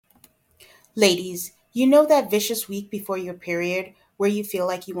Ladies, you know that vicious week before your period where you feel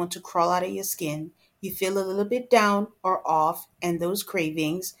like you want to crawl out of your skin, you feel a little bit down or off, and those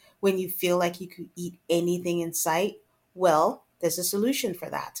cravings when you feel like you could eat anything in sight? Well, there's a solution for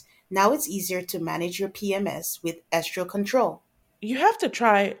that. Now it's easier to manage your PMS with Estro Control. You have to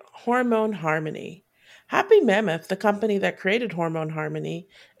try Hormone Harmony. Happy Mammoth, the company that created Hormone Harmony,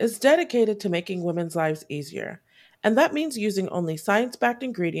 is dedicated to making women's lives easier. And that means using only science backed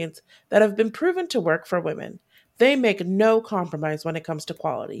ingredients that have been proven to work for women. They make no compromise when it comes to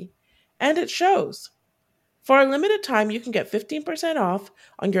quality. And it shows. For a limited time, you can get 15% off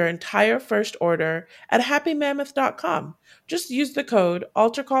on your entire first order at happymammoth.com. Just use the code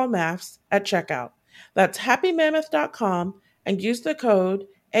ALTERCALLMAFS at checkout. That's happymammoth.com and use the code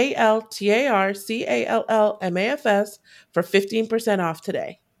ALTARCALLMAFS for 15% off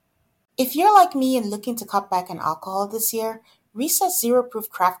today. If you're like me and looking to cut back on alcohol this year, Recess Zero Proof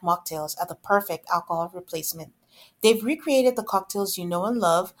Craft Mocktails are the perfect alcohol replacement. They've recreated the cocktails you know and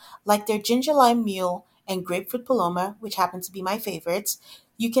love, like their ginger lime mule and grapefruit paloma, which happen to be my favorites.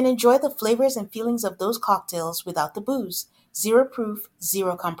 You can enjoy the flavors and feelings of those cocktails without the booze. Zero proof,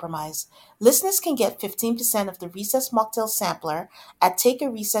 zero compromise. Listeners can get 15% of the Recess Mocktail Sampler at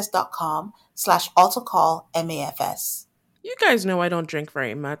takearecess.com/AutoCallMAFS. You guys know I don't drink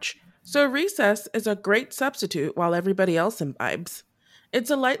very much, so Recess is a great substitute while everybody else imbibes.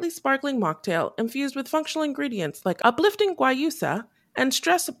 It's a lightly sparkling mocktail infused with functional ingredients like uplifting guayusa and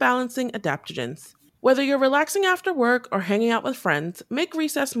stress balancing adaptogens. Whether you're relaxing after work or hanging out with friends, make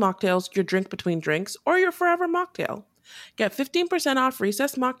Recess mocktails your drink between drinks or your forever mocktail. Get 15% off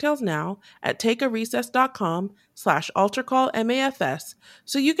Recess mocktails now at takearecess.com/altercallmafs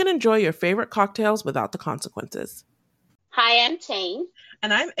so you can enjoy your favorite cocktails without the consequences. Hi, I'm Tane.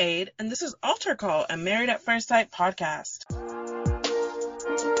 And I'm Aid, and this is Alter Call, a Married at First Sight podcast.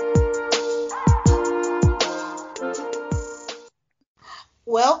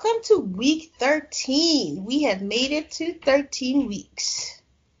 Welcome to week 13. We have made it to 13 weeks.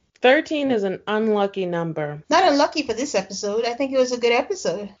 13 is an unlucky number. Not unlucky for this episode. I think it was a good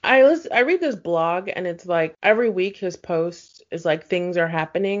episode. I read this blog, and it's like every week his post is like things are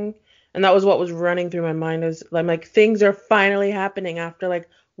happening. And that was what was running through my mind is I'm like, things are finally happening after like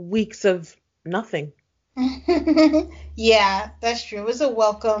weeks of nothing. Yeah, that's true. It was a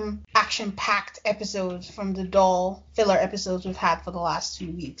welcome, action-packed episode from the dull filler episodes we've had for the last 2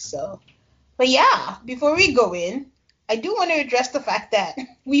 weeks. But yeah, before we go in, I do want to address the fact that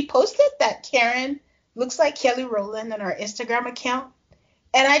we posted that Karen looks like Kelly Rowland on our Instagram account,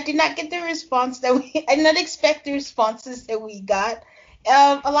 and I did not get the response I did not expect the responses that we got.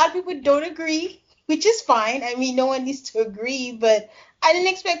 A lot of people don't agree, which is fine. I mean, no one needs to agree, but I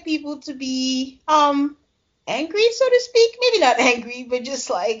didn't expect people to be angry, so to speak. Maybe not angry, but just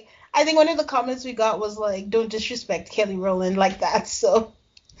like, I think one of the comments we got was like, don't disrespect Kelly Rowland like that. So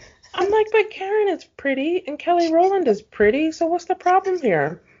I'm like, but Karen is pretty and Kelly Rowland is pretty, so what's the problem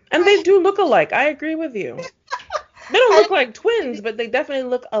here? And they do look alike. I agree with you. They don't look like twins, but they definitely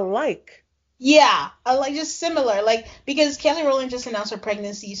look alike. Yeah, like just similar, like because Kelly Rowland just announced her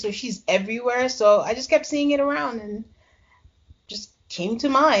pregnancy, so she's everywhere. So I just kept seeing it around and just came to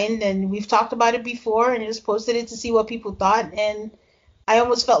mind. And we've talked about it before, and I just posted it to see what people thought. And I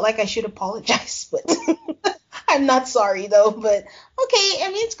almost felt like I should apologize, but I'm not sorry though. But okay,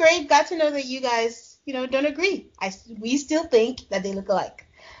 I mean it's great. Got to know that you guys, don't agree. We still think that they look alike.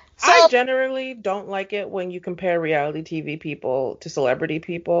 So, I generally don't like it when you compare reality TV people to celebrity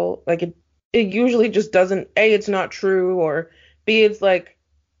people. Like it usually just doesn't, A, it's not true, or B, it's like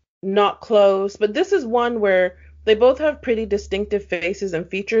not close. But this is one where they both have pretty distinctive faces and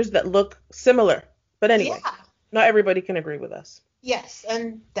features that look similar. But anyway, yeah. Not everybody can agree with us. Yes,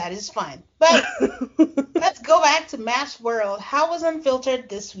 and that is fine. But let's go back to MAFS World. How was Unfiltered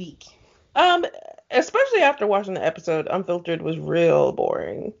this week? Especially after watching the episode, Unfiltered was real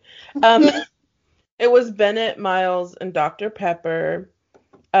boring. It was Bennett, Miles, and Dr. Pepper.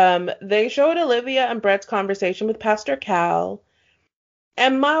 They showed Olivia and Brett's conversation with Pastor Cal,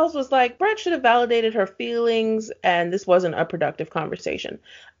 and Miles was like, Brett should have validated her feelings, and this wasn't a productive conversation.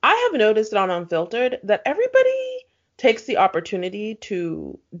 I have noticed on Unfiltered that everybody takes the opportunity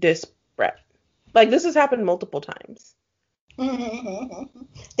to diss Brett. Like, this has happened multiple times.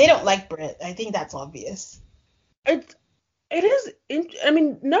 They don't like Brett. I think that's obvious. It is. I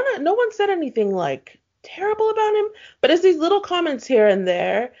mean, no one said anything like terrible about him, but it's these little comments here and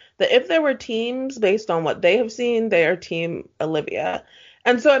there that if there were teams based on what they have seen, they are team Olivia.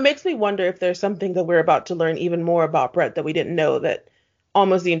 And so it makes me wonder if there's something that we're about to learn even more about Brett that we didn't know, that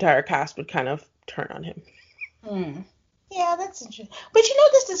almost the entire cast would kind of turn on him. Yeah, that's interesting. But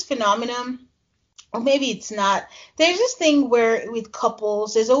there's this phenomenon, or maybe it's not. There's this thing where with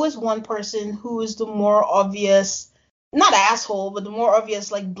couples, there's always one person who is the more obvious, not asshole, but the more obvious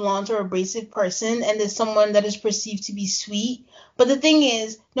like blunt or abrasive person, and there's someone that is perceived to be sweet. But the thing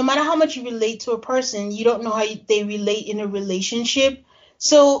is, no matter how much you relate to a person, you don't know how they relate in a relationship.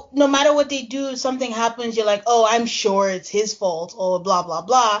 So no matter what they do, if something happens, you're like, oh, I'm sure it's his fault, or blah blah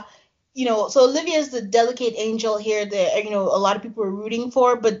blah. So Olivia is the delicate angel here that a lot of people are rooting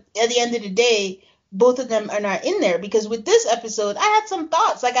for, but at the end of the day, both of them are not in there because with this episode, I had some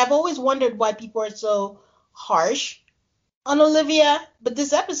thoughts. Like I've always wondered why people are so harsh on Olivia, but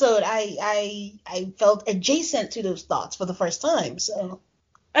this episode, I felt adjacent to those thoughts for the first time. So,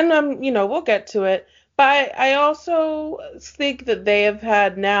 And we'll get to it. But I also think that they have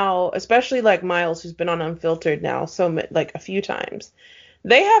had now, especially like Miles, who's been on Unfiltered now like a few times,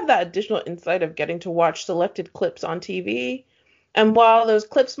 they have that additional insight of getting to watch selected clips on TV. And while those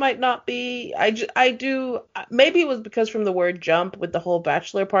clips might not be, I do, maybe it was because from the word jump with the whole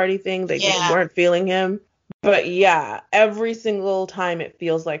bachelor party thing, they just yeah. weren't feeling him. But yeah, every single time it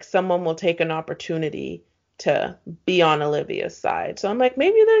feels like someone will take an opportunity to be on Olivia's side. So I'm like,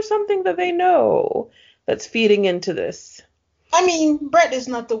 maybe there's something that they know that's feeding into this. I mean, Brett is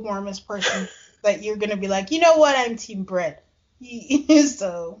not the warmest person that you're going to be like, you know what, I'm Team Brett.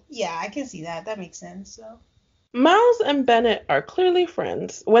 So, yeah, I can see that. That makes sense. So. Miles and Bennett are clearly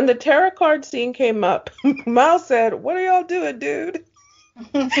friends. When the tarot card scene came up, Miles said, "What are y'all doing, dude?"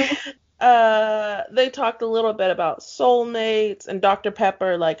 They talked a little bit about soulmates, and Dr.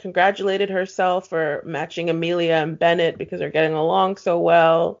 Pepper like congratulated herself for matching Amelia and Bennett because they're getting along so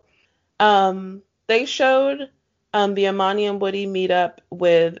well. They showed the Amani and Woody meetup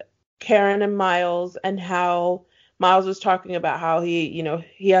with Karen and Miles, and how Miles was talking about how he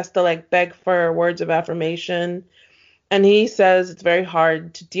has to like beg for words of affirmation. And he says it's very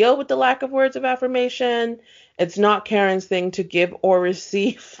hard to deal with the lack of words of affirmation. It's not Karen's thing to give or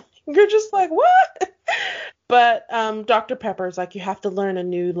receive. You're just like, what? But Dr. Pepper's like, you have to learn a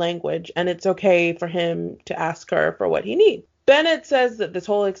new language, and it's okay for him to ask her for what he needs. Bennett says that this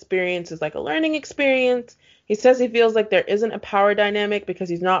whole experience is like a learning experience. He says he feels like there isn't a power dynamic because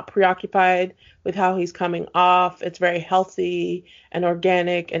he's not preoccupied with how he's coming off. It's very healthy and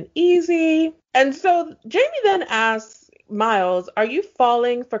organic and easy. And so Jamie then asks Miles, are you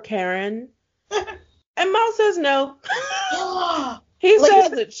falling for Karen? And Miles says no. He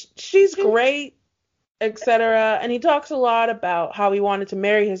says that she's great, etc. And he talks a lot about how he wanted to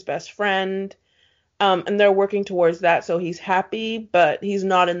marry his best friend. And they're working towards that, so he's happy, but he's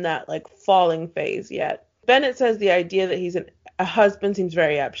not in that like falling phase yet. Bennett says the idea that he's a husband seems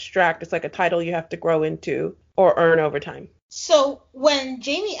very abstract. It's like a title you have to grow into or earn over time. So when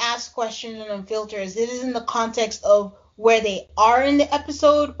Jamie asks questions in Unfiltered, is it in the context of where they are in the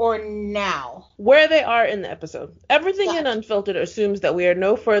episode or now? Where they are in the episode. Everything in Unfiltered assumes that we are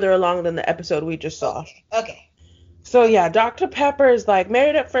no further along than the episode we just saw. Okay. So yeah, Dr. Pepper is like,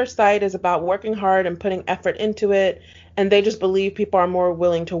 Married at First Sight is about working hard and putting effort into it, and they just believe people are more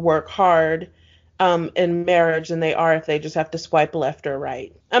willing to work hard in marriage than they are if they just have to swipe left or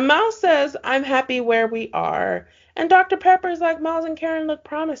right. And Miles says, I'm happy where we are. And Dr. Pepper is like, Miles and Karen look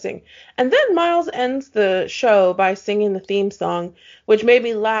promising. And then Miles ends the show by singing the theme song, which made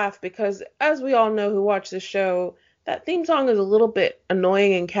me laugh because, as we all know who watch this show, that theme song is a little bit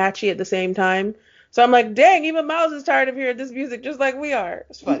annoying and catchy at the same time. So I'm like, dang, even Miles is tired of hearing this music just like we are.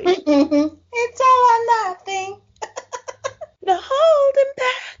 It's funny. It's all or nothing. No holding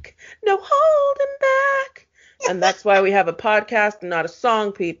back. No holding back. And that's why we have a podcast and not a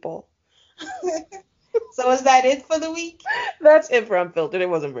song, people. So is that it for the week? That's it for Unfiltered. It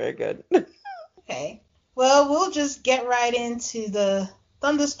wasn't very good. Okay. Well, we'll just get right into the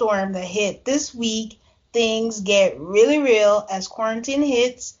thunderstorm that hit this week. Things get really real as quarantine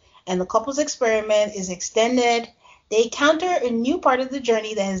hits and the couple's experiment is extended. They encounter a new part of the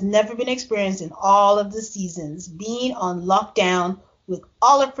journey that has never been experienced in all of the seasons, being on lockdown with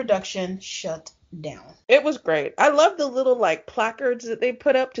all of production shut down. It was great. I love the little like placards that they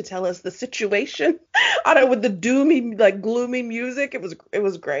put up to tell us the situation. I don't know, with the doomy, like gloomy music. It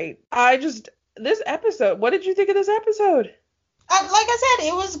was great. This episode, what did you think of this episode? Like I said,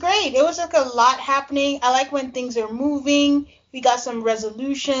 it was great. It was like a lot happening. I like when things are moving. We got some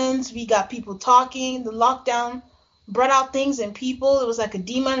resolutions. We got people talking. The lockdown brought out things and people. It was like a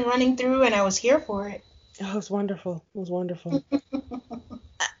demon running through, and I was here for it. Oh, it was wonderful. It was wonderful. And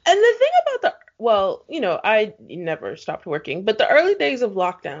the thing about I never stopped working, but the early days of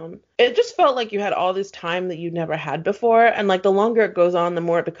lockdown, it just felt like you had all this time that you never had before. And like the longer it goes on, the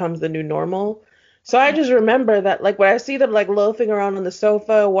more it becomes the new normal. So I just remember that, like, when I see them, like, loafing around on the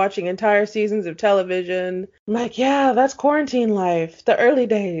sofa, watching entire seasons of television, I'm like, yeah, that's quarantine life, the early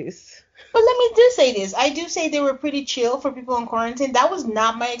days. But let me do say this. I do say they were pretty chill for people in quarantine. That was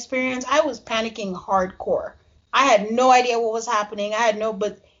not my experience. I was panicking hardcore. I had no idea what was happening.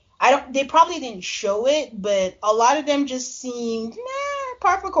 But I don't, they probably didn't show it, but a lot of them just seemed,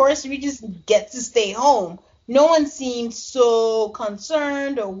 par for course, we just get to stay home. No one seemed so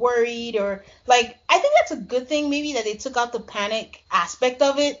concerned or worried or like, I think that's a good thing maybe that they took out the panic aspect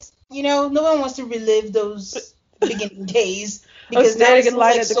of it. No one wants to relive those beginning days because now it Standing in seems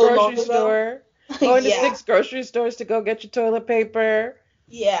line like at the so long grocery ago. store, going to Yeah, 6 grocery stores to go get your toilet paper.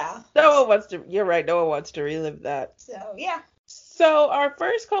 yeah. You're right, no one wants to relive that. So yeah. So our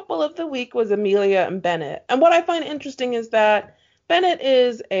first couple of the week was Amelia and Bennett. And what I find interesting is that Bennett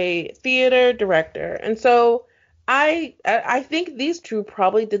is a theater director. And so I think these two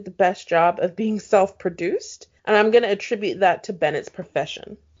probably did the best job of being self-produced. And I'm going to attribute that to Bennett's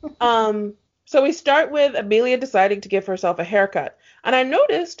profession. So we start with Amelia deciding to give herself a haircut. And I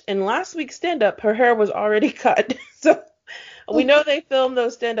noticed in last week's stand-up, her hair was already cut. So we know they film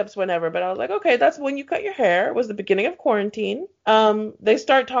those stand-ups whenever, but I was like, okay, that's when you cut your hair. It was the beginning of quarantine. They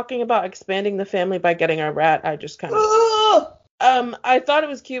start talking about expanding the family by getting a rat. I just kind of... I thought it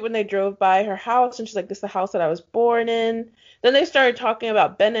was cute when they drove by her house, and she's like, this is the house that I was born in. Then they started talking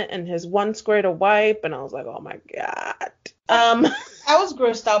about Bennett and his one square to wipe, and I was like, oh my God. I was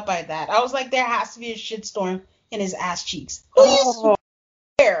grossed out by that. I was like, there has to be a shitstorm in his ass cheeks. Who you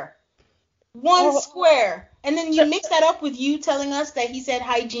square? One square. And then you mix that up with you telling us that he said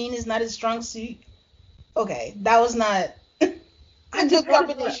hygiene is not his strong suit. Okay, that was not a good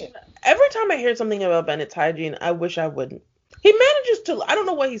combination. Every time I hear something about Bennett's hygiene, I wish I wouldn't. He manages to, I don't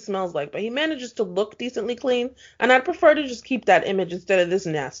know what he smells like, but he manages to look decently clean, and I'd prefer to just keep that image instead of this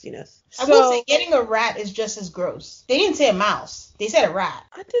nastiness. I will say getting a rat is just as gross. They didn't say a mouse. They said a rat.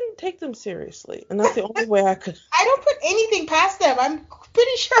 I didn't take them seriously, and that's the only way I could. I don't put anything past them. I'm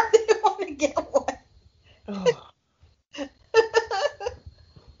pretty sure they want to get one.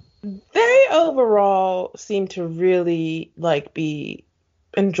 They overall seem to really be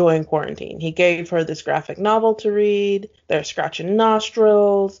enjoying quarantine. He gave her this graphic novel to read. They're scratching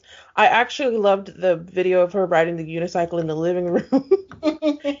nostrils. I actually loved the video of her riding the unicycle in the living room.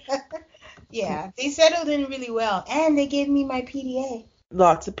 Yeah, they settled in really well, and they gave me my PDA.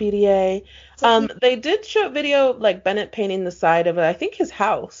 Lots of PDA. They did show video Bennett painting the side of I think his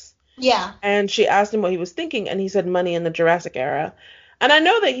house. Yeah. And she asked him what he was thinking, and he said money in the Jurassic era. And I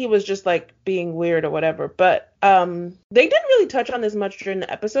know that he was just being weird or whatever, but they didn't really touch on this much during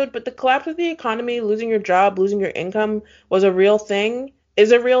the episode, but the collapse of the economy, losing your job, losing your income was a real thing,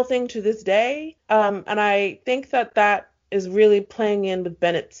 is a real thing to this day. And I think that is really playing in with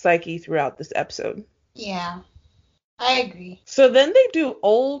Bennett's psyche throughout this episode. Yeah, I agree. So then they do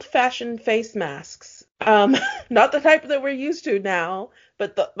old-fashioned face masks. Not the type that we're used to now,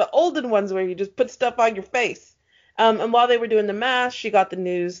 but the olden ones where you just put stuff on your face. And while they were doing the mask, she got the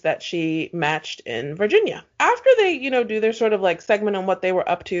news that she matched in Virginia. After they, do their sort of segment on what they were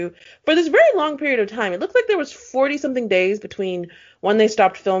up to for this very long period of time, it looked like there was 40-something days between when they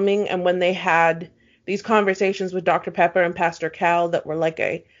stopped filming and when they had these conversations with Dr. Pepper and Pastor Cal that were like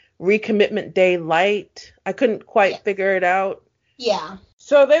a recommitment day light. I couldn't quite figure it out. Yeah.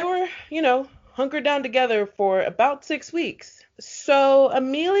 So they were, hunkered down together for about 6 weeks. So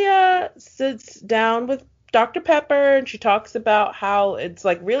Amelia sits down with Dr. Pepper, and she talks about how it's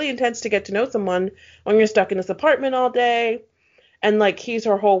really intense to get to know someone when you're stuck in this apartment all day, and he's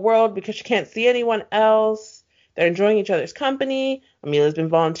her whole world because she can't see anyone else. They're enjoying each other's company. Amelia's been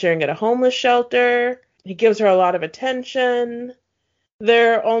volunteering at a homeless shelter. He gives her a lot of attention.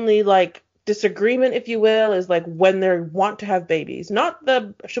 Their only disagreement, if you will, is when they want to have babies. Not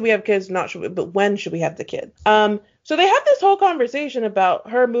the should we have kids, not should we, but when should we have the kids. So they have this whole conversation about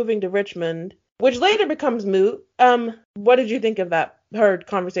her moving to Richmond, which later becomes moot. What did you think of that, her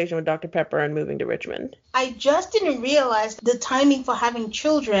conversation with Dr. Pepper and moving to Richmond? I just didn't realize the timing for having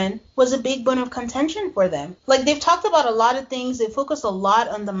children was a big bone of contention for them. They've talked about a lot of things. They focused a lot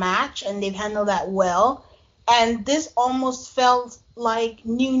on the match, and they've handled that well. And this almost felt like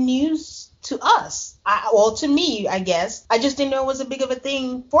new news to us. To me, I guess. I just didn't know it was a big of a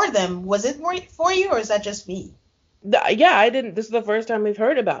thing for them. Was it for you, or is that just me? Yeah, I didn't. This is the first time we've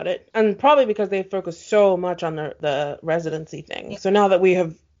heard about it, and probably because they focused so much on the residency thing. Yeah. So now that we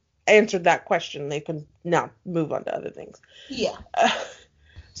have answered that question, they can now move on to other things. Yeah.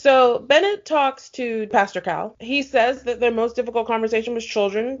 So Bennett talks to Pastor Cal. He says that their most difficult conversation was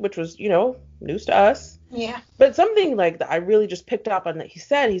children, which was, news to us. Yeah. But something like that I really just picked up on that he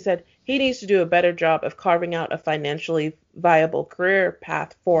said he needs to do a better job of carving out a financially viable career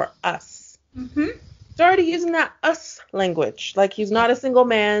path for us. Mm-hmm. He's already using that us language. Like, he's not a single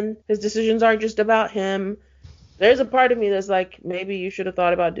man. His decisions aren't just about him. There's a part of me that's like, maybe you should have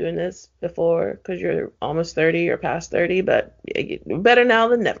thought about doing this before because you're almost 30 or past 30, but better now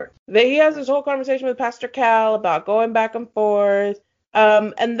than never. He has this whole conversation with Pastor Cal about going back and forth.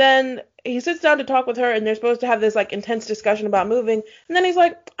 And then he sits down to talk with her, and they're supposed to have this like intense discussion about moving. And then he's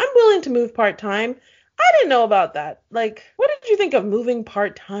like, I'm willing to move part-time. I didn't know about that. Like, what did you think of moving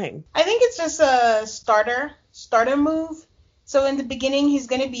part-time? I think it's just a starter move. So in the beginning, he's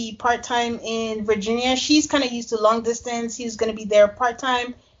going to be part-time in Virginia. She's kind of used to long distance. He's going to be there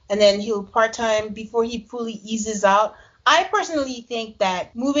part-time, and then he'll part-time before he fully eases out. I personally think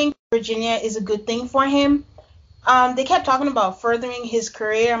that moving to Virginia is a good thing for him. They kept talking about furthering his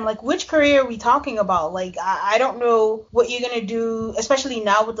career. I'm like, which career are we talking about? Like, I don't know what you're going to do, especially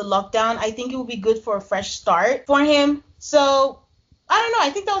now with the lockdown. I think it would be good for a fresh start for him. So, I don't know. I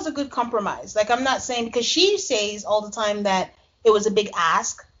think that was a good compromise. Like, I'm not saying, because she says all the time that it was a big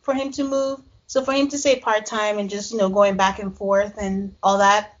ask for him to move. So for him to say part-time and just, going back and forth and all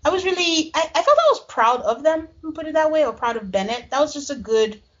that, I was really, I felt I was proud of them, put it that way, or proud of Bennett. That was just a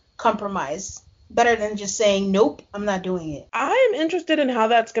good compromise. Better than just saying, nope, I'm not doing it. I am interested in how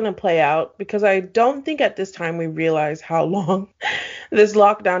that's going to play out because I don't think at this time we realize how long this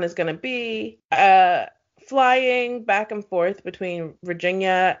lockdown is going to be. Flying back and forth between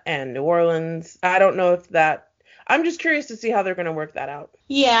Virginia and New Orleans, I don't know if that... I'm just curious to see how they're going to work that out.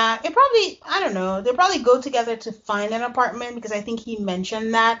 Yeah, I don't know. They'll probably go together to find an apartment because I think he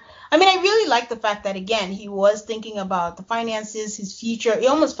mentioned that. I mean, I really like the fact that, again, he was thinking about the finances, his future. It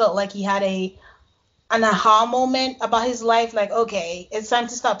almost felt like he had an aha moment about his life. Like, okay, it's time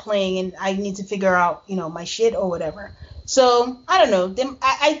to stop playing and I need to figure out, my shit or whatever. So, I don't know.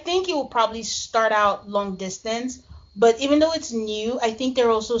 I think it will probably start out long distance. But even though it's new, I think they're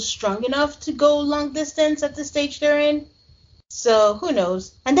also strong enough to go long distance at the stage they're in. So who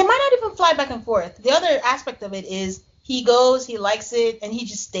knows? And they might not even fly back and forth. The other aspect of it is he goes, he likes it, and he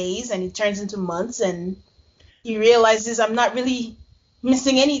just stays, and it turns into months, and he realizes I'm not really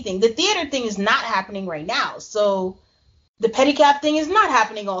missing anything. The theater thing is not happening right now. So the pedicab thing is not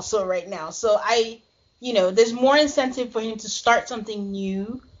happening also right now. So there's more incentive for him to start something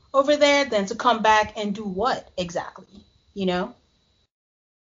new over there than to come back and do what exactly,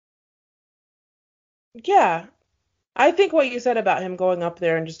 Yeah. I think what you said about him going up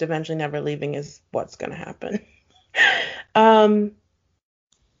there and just eventually never leaving is what's going to happen. I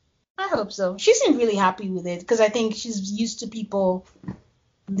hope so. She seemed really happy with it because I think she's used to people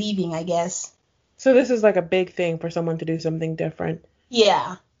leaving, I guess. So this is like a big thing for someone to do something different.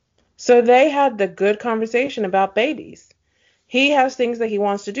 Yeah. So they had the good conversation about babies. He has things that he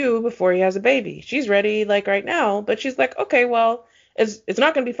wants to do before he has a baby. She's ready, like, right now, but she's like, okay, well, it's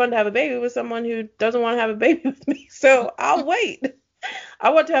not going to be fun to have a baby with someone who doesn't want to have a baby with me, so I'll wait.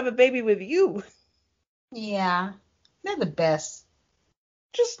 I want to have a baby with you. Yeah, they're the best.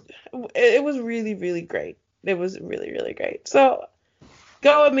 It was really, really great. It was really, really great. So,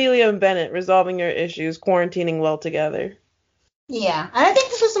 go Amelia and Bennett, resolving your issues, quarantining well together. Yeah, and I think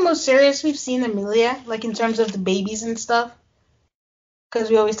this was the most serious we've seen Amelia, like, in terms of the babies and stuff. Because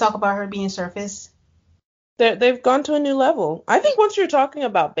we always talk about her being surface. They've gone to a new level. I think once you're talking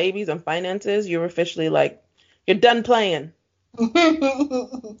about babies and finances, you're officially like, you're done playing.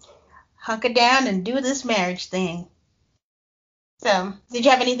 Hunker down and do this marriage thing. So, did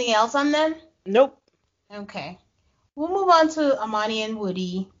you have anything else on them? Nope. Okay. We'll move on to Amani and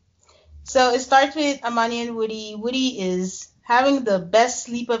Woody. So, it starts with Amani and Woody. Woody is having the best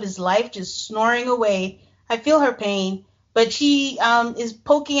sleep of his life, just snoring away. I feel her pain. But she is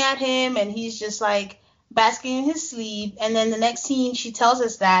poking at him, and he's just like basking in his sleep. And then the next scene, she tells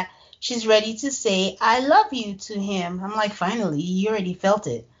us that she's ready to say, I love you to him. I'm like, finally, you already felt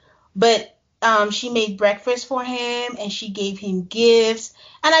it. But she made breakfast for him, and she gave him gifts.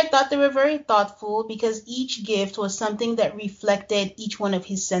 And I thought they were very thoughtful because each gift was something that reflected each one of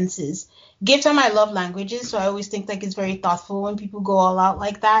his senses. Gifts are my love languages, so I always think like it's very thoughtful when people go all out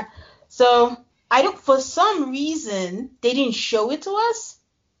like that. So for some reason, they didn't show it to us.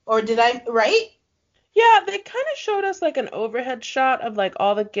 Or did I, right? Yeah, they kind of showed us like an overhead shot of like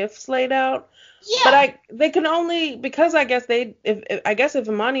all the gifts laid out. Yeah. But they can only, because I guess if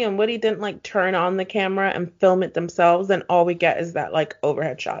Imani and Woody didn't like turn on the camera and film it themselves, then all we get is that like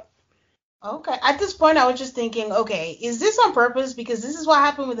overhead shot. Okay. At this point, I was just thinking, okay, is this on purpose? Because this is what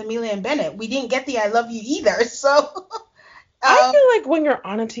happened with Amelia and Bennett. We didn't get the I love you either. So, I um, feel like when you're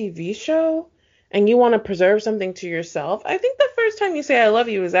on a TV show and you want to preserve something to yourself, I think the first time you say I love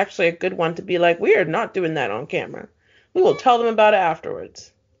you is actually a good one to be like, we are not doing that on camera. We will tell them about it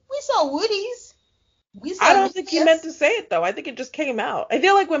afterwards. we saw Woody's. We I saw don't think he meant Amelia's. to say it though. I think it just came out. I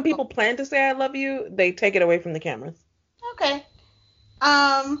feel like when people plan to say I love you, they take it away from the cameras. Okay.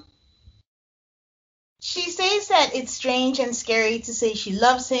 Um, she says that it's strange and scary to say she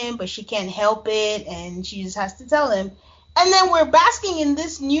loves him, but she can't help it, and she just has to tell him. And then we're basking in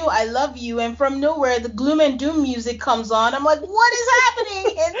this new I love you, and from nowhere the gloom and doom music comes on. I'm like, what is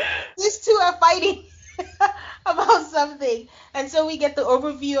happening? And these two are fighting about something. And so we get the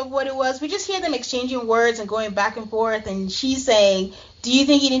overview of what it was. We just hear them exchanging words and going back and forth, and she's saying, do you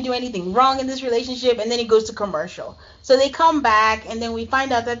think he didn't do anything wrong in this relationship? And then it goes to commercial. So they come back, and then we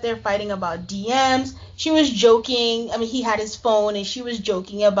find out that they're fighting about DMs. She was joking. I mean, he had his phone, and she was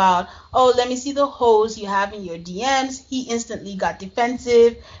joking about, oh, let me see the hoes you have in your DMs. He instantly got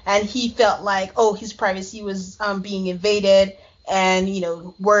defensive, and he felt like, oh, his privacy was being invaded. And,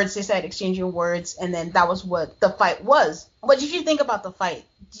 words, they started exchanging words, and then that was what the fight was. What did you think about the fight?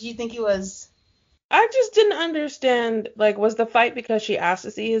 Did you think it was... I just didn't understand, like, was the fight because she asked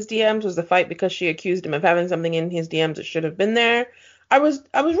to see his DMs? Was the fight because she accused him of having something in his DMs that should have been there? I was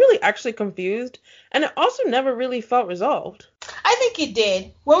really actually confused, and it also never really felt resolved. I think it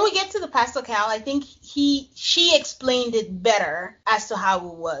did. When we get to the Pastel Cal, I think she explained it better as to how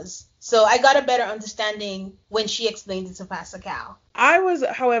it was. So I got a better understanding when she explained it to Pastel Cal. I was,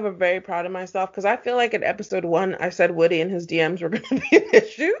 however, very proud of myself because I feel like in episode 1, I said Woody and his DMs were going to be an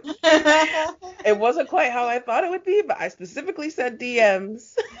issue. It wasn't quite how I thought it would be, but I specifically said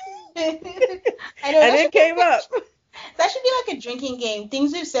DMs. I know, and it came up. That should be like a drinking game.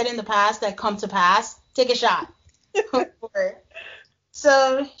 Things we've said in the past that come to pass. Take a shot.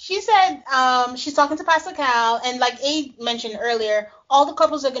 So she said she's talking to Pastor Cal, and like Abe mentioned earlier, all the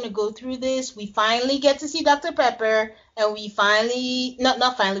couples are going to go through this. We finally get to see Dr. Pepper, and we finally,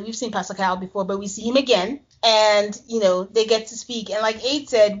 not finally, we've seen Pastor Cal before, but we see him again. And, they get to speak. And like Abe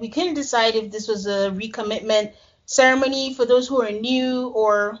said, we couldn't decide if this was a recommitment ceremony for those who are new,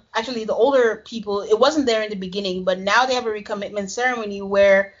 or actually the older people. It wasn't there in the beginning, but now they have a recommitment ceremony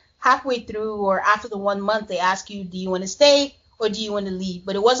where halfway through or after the 1 month, they ask you, do you want to stay or do you want to leave?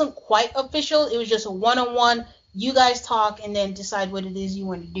 But it wasn't quite official. It was just a one-on-one. You guys talk and then decide what it is you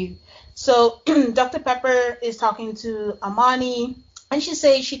want to do. So Dr. Pepper is talking to Amani, and she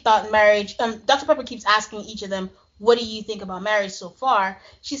says she thought marriage. Dr. Pepper keeps asking each of them, what do you think about marriage so far?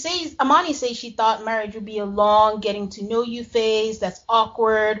 Amani says she thought marriage would be a long getting to know you phase that's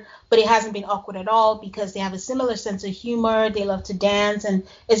awkward, but it hasn't been awkward at all because they have a similar sense of humor. They love to dance, and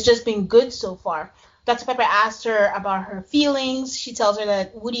it's just been good so far. Dr. Pepper asked her about her feelings. She tells her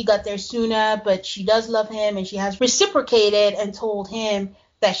that Woody got there sooner, but she does love him, and she has reciprocated and told him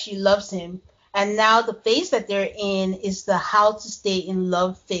that she loves him. And now the phase that they're in is the how to stay in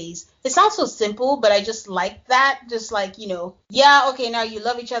love phase. It sounds so simple, but I just like that. Just like, yeah, okay, now you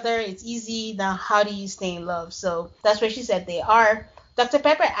love each other. It's easy. Now how do you stay in love? So that's where she said they are. Dr.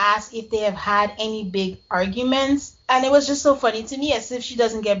 Pepper asked if they have had any big arguments. And it was just so funny to me, as if she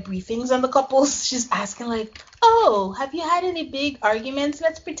doesn't get briefings on the couples. She's asking like, oh, have you had any big arguments?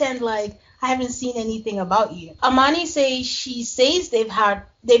 Let's pretend like I haven't seen anything about you. Amani says they've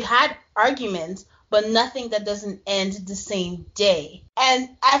had arguments, but nothing that doesn't end the same day. And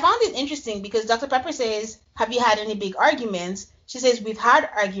I found it interesting because Dr. Pepper says, have you had any big arguments? She says, we've had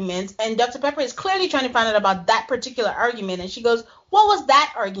arguments, and Dr. Pepper is clearly trying to find out about that particular argument, and she goes, what was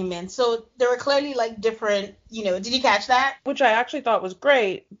that argument? So there were clearly like different, did you catch that? Which I actually thought was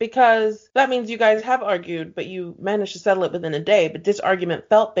great because that means you guys have argued, but you managed to settle it within a day. But this argument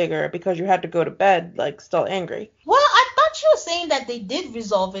felt bigger because you had to go to bed like still angry. Well, I thought she was saying that they did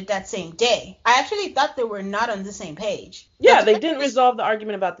resolve it that same day. I actually thought they were not on the same page. Yeah, they didn't resolve the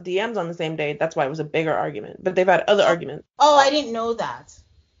argument about the DMs on the same day. That's why it was a bigger argument. But they've had other arguments. Oh, I didn't know that.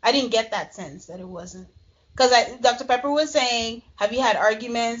 I didn't get that sense that it wasn't. Because Dr. Pepper was saying, have you had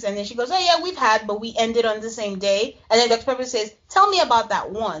arguments? And then she goes, oh, yeah, we've had, but we ended on the same day. And then Dr. Pepper says, tell me about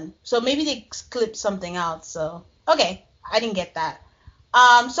that one. So maybe they clipped something out. So, okay, I didn't get that.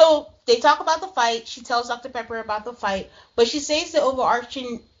 So they talk about the fight. She tells Dr. Pepper about the fight. But she says the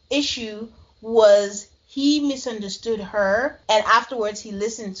overarching issue was he misunderstood her, and afterwards he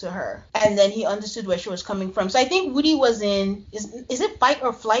listened to her, and then he understood where she was coming from. So I think Woody was in, is it fight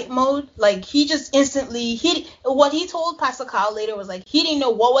or flight mode? Like he just instantly, what he told Pastor Kyle later was like, he didn't know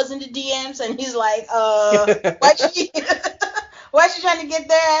what was in the DMs, and he's like, what she, Why is she trying to get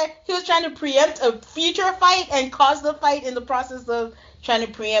there? He was trying to preempt a future fight and cause the fight in the process of trying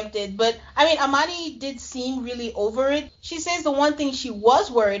to preempt it. But I mean, Amani did seem really over it. She says the one thing she was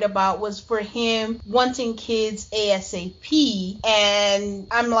worried about was for him wanting kids ASAP. And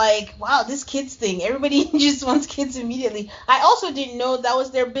I'm like, wow, this kids thing. Everybody just wants kids immediately. I also didn't know that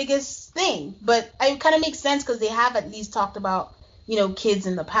was their biggest thing. But it kind of makes sense because they have at least talked about kids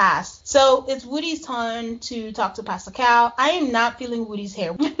in the past. So it's Woody's turn to talk to Pastor Cal. I am not feeling Woody's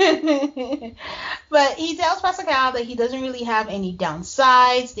hair. But he tells Pastor Cal that he doesn't really have any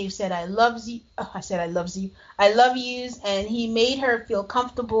downsides. They've said I loves you. Oh, I said I loves you. I love yous. And he made her feel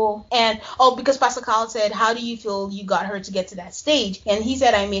comfortable. And because Pastor Cal said, how do you feel you got her to get to that stage? And he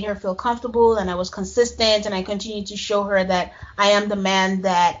said, I made her feel comfortable and I was consistent and I continued to show her that I am the man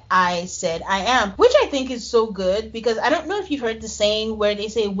that I said I am, which I think is so good because I don't know if you've heard the saying where they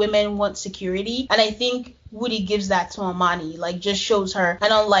say women want security. And I think Woody gives that to Amani, like just shows her.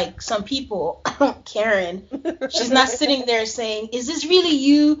 And unlike some people, Karen, she's not sitting there saying, is this really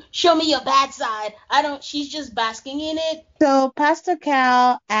you? Show me your bad side. She's just basking in it. So Pastor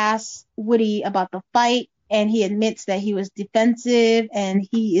Cal asks Woody about the fight and he admits that he was defensive and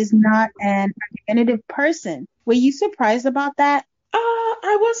he is not an argumentative person. Were you surprised about that?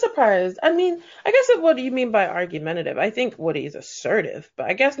 I was surprised. I mean, I guess what do you mean by argumentative? I think Woody's assertive, but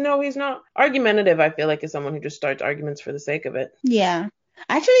I guess no, he's not. Argumentative, I feel like, is someone who just starts arguments for the sake of it. Yeah.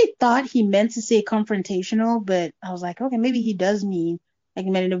 I actually thought he meant to say confrontational, but I was like, okay, maybe he does mean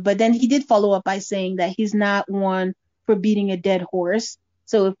argumentative. But then he did follow up by saying that he's not one for beating a dead horse.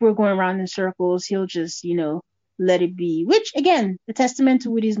 So if we're going around in circles, he'll just, let it be, which again, a testament to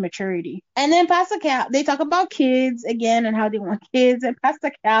Woody's maturity. And then Pastor Cal, they talk about kids again and how they want kids. And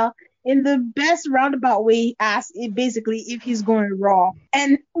Pastor Cal, in the best roundabout way, asks it basically if he's going raw.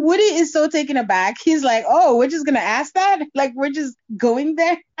 And Woody is so taken aback. He's like, oh, we're just going to ask that? Like, we're just going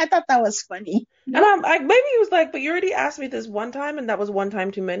there? I thought that was funny. And maybe he was like, but you already asked me this one time and that was one time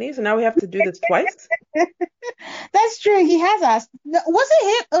too many. So now we have to do this twice. That's true. He has asked. Was it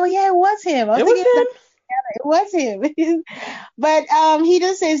him? Oh, yeah, it was him. It was him. It was him. But he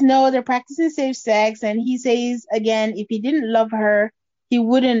just says no, they're practicing safe sex. And he says, again, if he didn't love her, he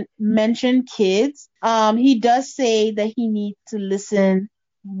wouldn't mention kids. He does say that he needs to listen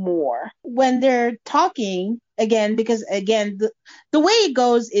more when they're talking again, because again, the way it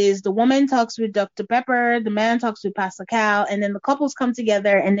goes is the woman talks with Dr. Pepper, the man talks with Pastor Cal, and then the couples come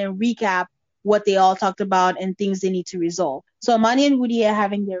together and then recap what they all talked about and things they need to resolve. So Amani and Woody are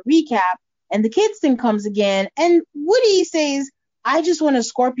having their recap. And the kids thing comes again, and Woody says, I just want a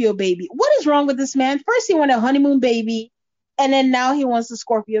Scorpio baby. What is wrong with this man? First he wanted a honeymoon baby, and then now he wants a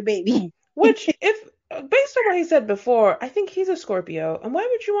Scorpio baby. Which, if based on what he said before, I think he's a Scorpio. And why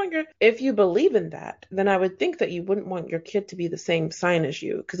would you want if you believe in that, then I would think that you wouldn't want your kid to be the same sign as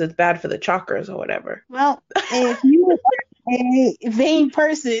you, because it's bad for the chakras or whatever. Well, if you are a vain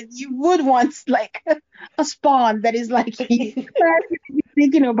person, you would want like a spawn that is like you.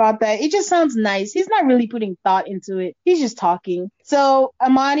 Thinking about that, it just sounds nice. He's not really putting thought into it. He's just talking. So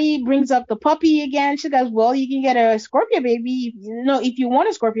Amani brings up the puppy again. She goes, well, you can get a Scorpio baby. If you want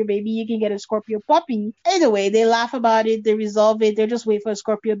a Scorpio baby, you can get a Scorpio puppy. Either way, they laugh about it. They resolve it. They just wait for a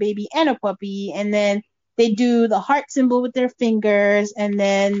Scorpio baby and a puppy. And then they do the heart symbol with their fingers. And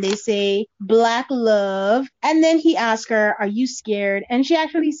then they say black love. And then he asks her, are you scared? And she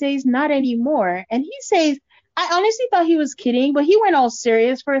actually says, not anymore. And he says, I honestly thought he was kidding, but he went all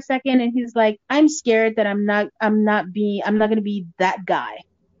serious for a second and he's like, I'm scared that I'm not going to be that guy.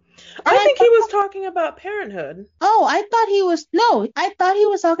 I think he was talking about parenthood. Oh, I thought he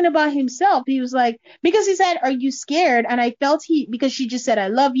was talking about himself. He was like, because he said, are you scared? And I felt because she just said, I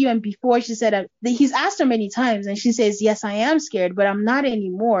love you. And before she said, he's asked her many times and she says, yes, I am scared, but I'm not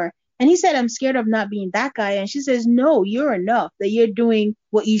anymore. And he said, I'm scared of not being that guy. And she says, no, you're enough, that you're doing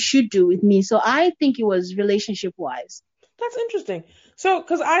what you should do with me. So I think it was relationship wise. That's interesting. So,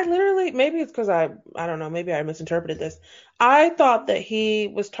 because I literally, maybe it's because I don't know, maybe I misinterpreted this. I thought that he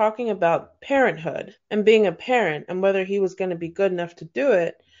was talking about parenthood and being a parent and whether he was going to be good enough to do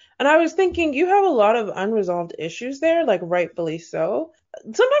it. And I was thinking, you have a lot of unresolved issues there, like rightfully so.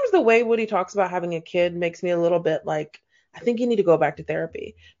 Sometimes the way Woody talks about having a kid makes me a little bit like, I think you need to go back to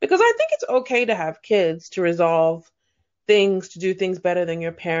therapy, because I think it's okay to have kids, to resolve things, to do things better than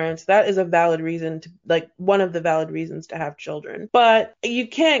your parents. That is a valid reason one of the valid reasons to have children, but you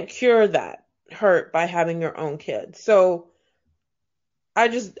can't cure that hurt by having your own kids. So I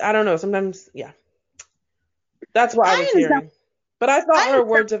don't know. Sometimes, yeah, that's what I was hearing. But I thought her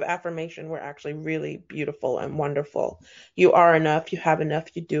words of affirmation were actually really beautiful and wonderful. You are enough. You have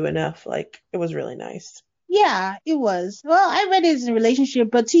enough. You do enough. Like, it was really nice. Yeah, it was. Well, I read it as a relationship,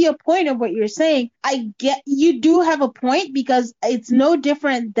 but to your point of what you're saying, I get you do have a point because it's no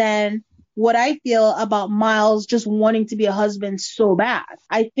different than what I feel about Miles just wanting to be a husband so bad.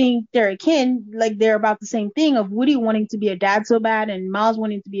 I think they're akin, like they're about the same thing of Woody wanting to be a dad so bad and Miles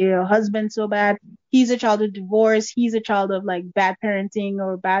wanting to be a husband so bad. He's a child of divorce. He's a child of like bad parenting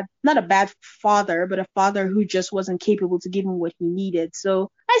or not a bad father, but a father who just wasn't capable to give him what he needed. So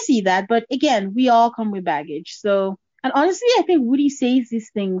I see that, but again, we all come with baggage. So, and honestly, I think Woody says these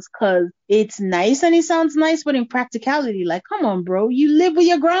things because it's nice and it sounds nice, but in practicality, like, come on, bro, you live with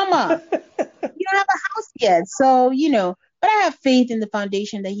your grandma. You don't have a house yet. So, but I have faith in the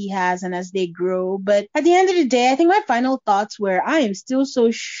foundation that he has and as they grow. But at the end of the day, I think my final thoughts were I am still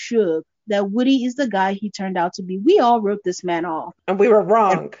so shook that Woody is the guy he turned out to be. We all wrote this man off. And we were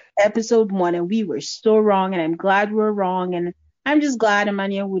wrong. Episode 1, and we were so wrong, and I'm glad we're wrong. And I'm just glad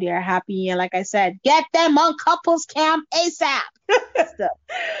Emmanuel and Woody are happy. And like I said, get them on couples camp ASAP.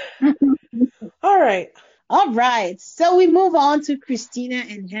 All right. All right. So we move on to Christina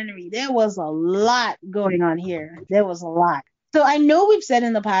and Henry. There was a lot going on here. There was a lot. So I know we've said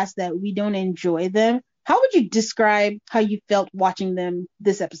in the past that we don't enjoy them. How would you describe how you felt watching them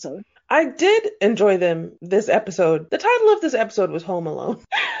this episode? I did enjoy them this episode. The title of this episode was Home Alone.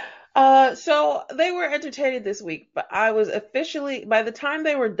 So they were entertaining this week, but I was officially, by the time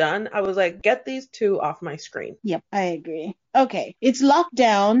they were done, I was like, get these two off my screen. Yep, I agree. Okay, it's locked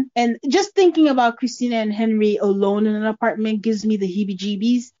down, and just thinking about Christina and Henry alone in an apartment gives me the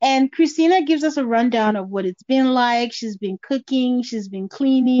heebie-jeebies. And Christina gives us a rundown of what it's been like. She's been cooking, she's been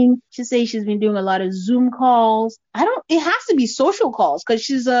cleaning. She says she's been doing a lot of Zoom calls. It has to be social calls because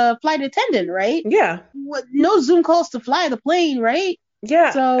she's a flight attendant, right? Yeah. No Zoom calls to fly the plane, right?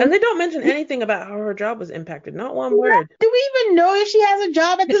 Yeah, so, and they don't mention anything about how her job was impacted. Not one word. Do we even know if she has a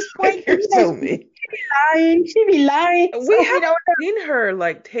job at this point? You're so mean. She be lying. We haven't seen her,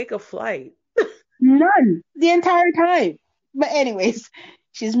 like, take a flight. None. The entire time. But anyways,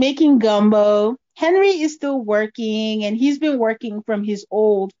 she's making gumbo. Henry is still working, and he's been working from his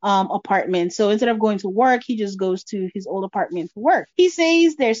old apartment. So instead of going to work, he just goes to his old apartment to work. He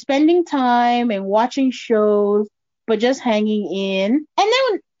says they're spending time and watching shows, but just hanging in. And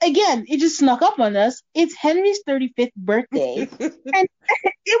then again, it just snuck up on us. It's Henry's 35th birthday. And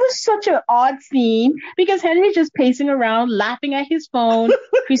it was such an odd scene because Henry's just pacing around, laughing at his phone.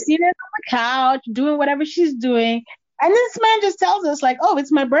 Christina's on the couch, doing whatever she's doing. And this man just tells us, like, oh,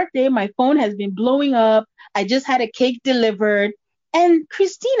 it's my birthday. My phone has been blowing up. I just had a cake delivered. And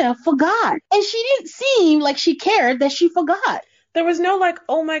Christina forgot. And she didn't seem like she cared that she forgot. There was no like,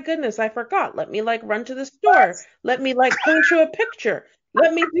 oh my goodness, I forgot. Let me like run to the store. Let me like paint you a picture.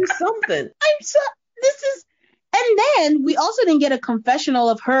 Let me do something. And then we also didn't get a confessional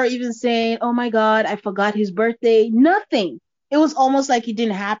of her even saying, oh my God, I forgot his birthday. Nothing. It was almost like it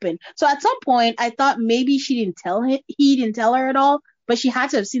didn't happen. So at some point, I thought maybe he didn't tell her at all, but she had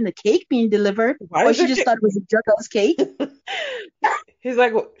to have seen the cake being delivered. Or she just thought it was a jerk-ass cake. She's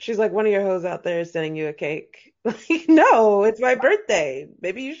like, one of your hoes out there is sending you a cake. Like, no, it's my birthday.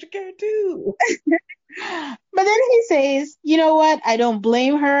 Maybe you should care too. But then he says, you know what? I don't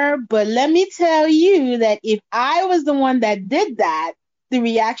blame her, but let me tell you that if I was the one that did that, the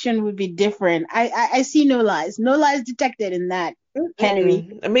reaction would be different. I see no lies detected in that,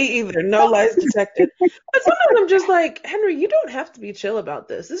 Henry. Me either. No lies detected. But sometimes I'm just like, Henry, you don't have to be chill about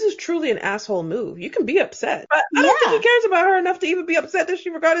this. This is truly an asshole move. You can be upset. But I don't think he cares about her enough to even be upset that she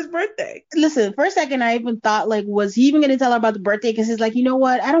forgot his birthday. Listen, for a second, I even thought, like, was he even going to tell her about the birthday? Because he's like, you know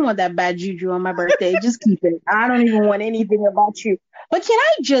what? I don't want that bad juju on my birthday. Just keep it. I don't even want anything about you. But can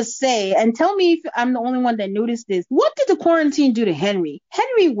I just say, and tell me if I'm the only one that noticed this, what did the quarantine do to Henry?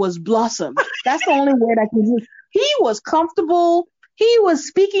 Henry was blossomed. That's the only word I can use. He was comfortable. He was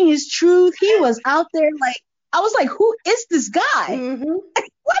speaking his truth. He was out there like, I was like, who is this guy? Mm-hmm.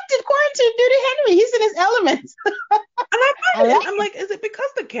 What did quarantine do to Henry? He's in his elements. And I'm like, is it because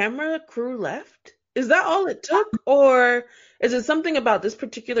the camera crew left? Is that all it took? Or is it something about this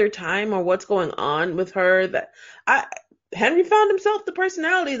particular time or what's going on with her that Henry found himself the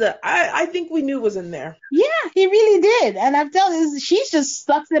personality that I think we knew was in there. Yeah, he really did. And I'm telling you, she just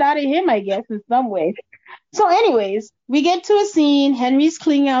sucks it out of him, I guess, in some way. So anyways, we get to a scene. Henry's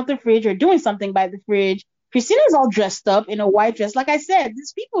cleaning out the fridge or doing something by the fridge. Christina's all dressed up in a white dress. Like I said,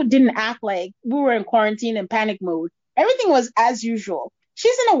 these people didn't act like we were in quarantine and panic mode. Everything was as usual.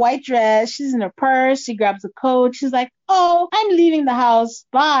 She's in a white dress. She's in her purse. She grabs a coat. She's like, oh, I'm leaving the house.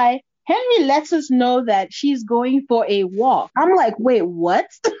 Bye. Henry lets us know that she's going for a walk. I'm like, wait, what?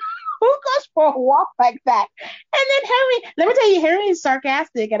 Who goes for a walk like that? And then Henry, let me tell you, Henry is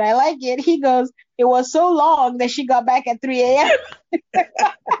sarcastic, and I like it. He goes, it was so long that she got back at 3 a.m. She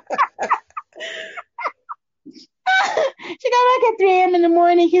got back at 3 a.m. in the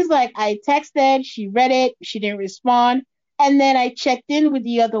morning. He's like, I texted, she read it, she didn't respond. And then I checked in with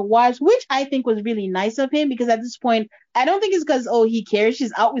the other wives, which I think was really nice of him because at this point, I don't think it's because, he cares.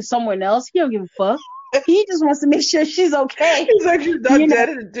 She's out with someone else. He don't give a fuck. He just wants to make sure she's okay. He's like, she's not dead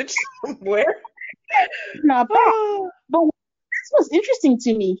in a ditch somewhere. Not bad. But this was interesting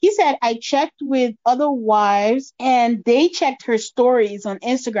to me. He said, I checked with other wives and they checked her stories on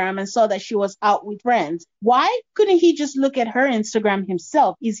Instagram and saw that she was out with friends. Why couldn't he just look at her Instagram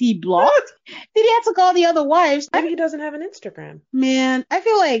himself? Is he blocked? Did he have to call the other wives? Maybe he doesn't have an Instagram. Man, I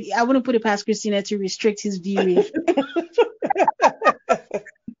feel like I wouldn't put it past Christina to restrict his viewing.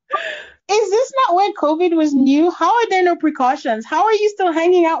 Is this not when COVID was new? How are there no precautions? How are you still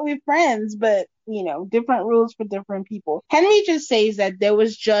hanging out with friends? But, different rules for different people. Henry just says that there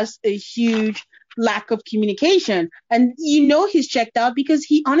was just a huge lack of communication. And he's checked out because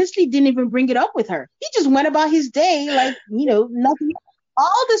he honestly didn't even bring it up with her. He just went about his day like, nothing.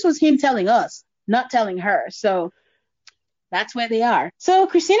 All this was him telling us, not telling her. So that's where they are. So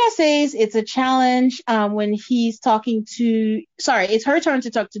Christina says it's a challenge when he's talking to, it's her turn to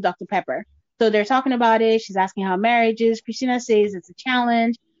talk to Dr. Pepper. So they're talking about it. She's asking how marriage is. Christina says it's a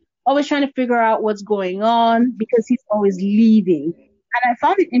challenge. Always trying to figure out what's going on because he's always leaving. And I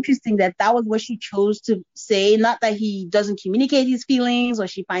found it interesting that was what she chose to say. Not that he doesn't communicate his feelings or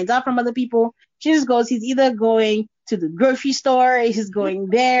she finds out from other people. She just goes, he's either going to the grocery store or he's going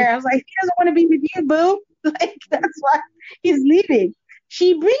there. I was like, he doesn't want to be with you, boo. Like, that's why he's leaving.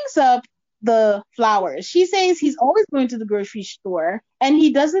 She brings up the flowers. She says he's always going to the grocery store and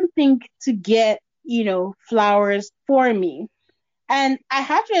he doesn't think to get, flowers for me. And I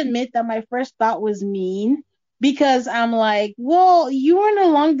have to admit that my first thought was mean because I'm like, well, you were in a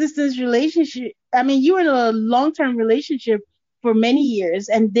long distance relationship. I mean, you were in a long-term relationship for many years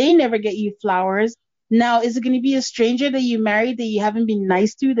and they never get you flowers. Now, is it going to be a stranger that you married that you haven't been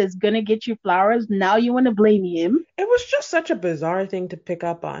nice to that's going to get you flowers? Now you want to blame him? It was just such a bizarre thing to pick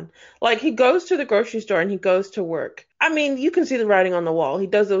up on. Like, he goes to the grocery store and he goes to work. I mean, you can see the writing on the wall. He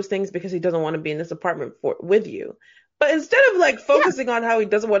does those things because he doesn't want to be in this apartment with you. But instead of focusing on how he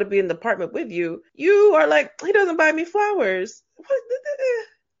doesn't want to be in the apartment with you, you are like, he doesn't buy me flowers.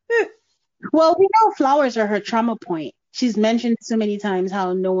 Well, we know flowers are her trauma point. She's mentioned so many times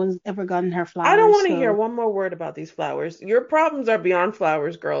how no one's ever gotten her flowers. I don't want to hear one more word about these flowers. Your problems are beyond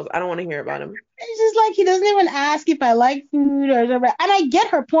flowers, girls. I don't want to hear about them. It's just like he doesn't even ask if I like food or whatever. And I get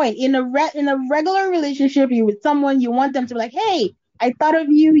her point. In a regular relationship, you with someone, you want them to be like, hey, I thought of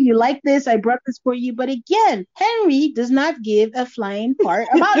you. You like this. I brought this for you. But again, Henry does not give a flying fart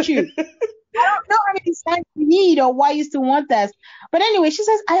about you. I don't know how many signs you need or why you still want this. But anyway, she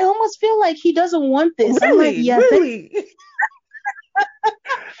says, I almost feel like he doesn't want this. Really? I'm like, yeah, really? And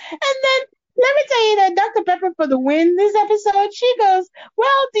then let me tell you that Dr. Pepper for the win this episode, she goes,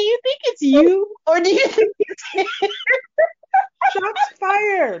 well, do you think it's you or do you think it's him? Shots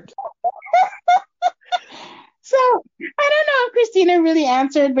fired. So I don't know if Christina really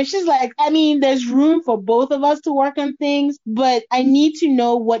answered, but she's like, I mean, there's room for both of us to work on things, but I need to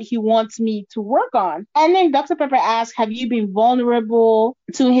know what he wants me to work on. And then Dr. Pepper asked, have you been vulnerable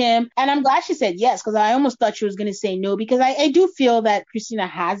to him? And I'm glad she said yes, because I almost thought she was going to say no, because I do feel that Christina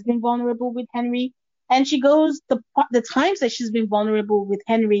has been vulnerable with Henry. And she goes, the times that she's been vulnerable with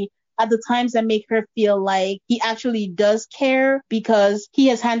Henry are the times that make her feel like he actually does care because he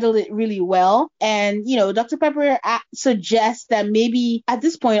has handled it really well. And, Dr. Pepper suggests that maybe at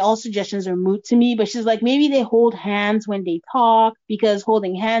this point, all suggestions are moot to me, but she's like, maybe they hold hands when they talk because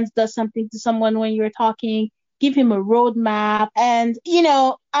holding hands does something to someone when you're talking. Give him a roadmap. And,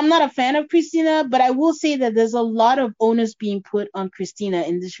 I'm not a fan of Christina, but I will say that there's a lot of onus being put on Christina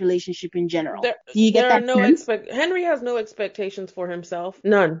in this relationship in general. Do you get that sense? Henry has no expectations for himself.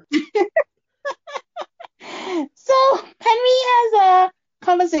 None. So Henry has a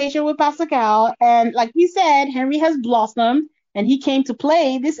conversation with Pascal, and like we said, Henry has blossomed, and he came to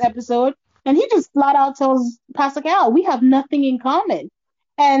play this episode, and he just flat out tells Pascal, we have nothing in common.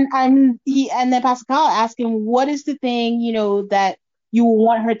 And then Pascal asked him, what is the thing, that you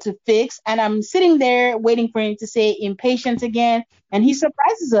want her to fix? And I'm sitting there waiting for him to say impatience again. And he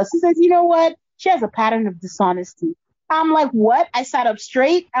surprises us. He says, you know what? She has a pattern of dishonesty. I'm like, what? I sat up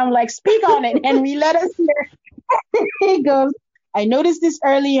straight. I'm like, speak on it, Henry. Let us hear. He goes, I noticed this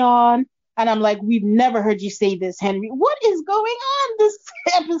early on. And I'm like, we've never heard you say this, Henry. What is going on this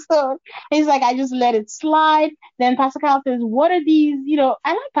episode? And he's like, I just let it slide. Then Pascal says, what are these?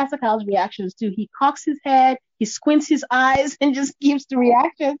 I like Pascal's reactions too. He cocks his head, he squints his eyes, and just gives the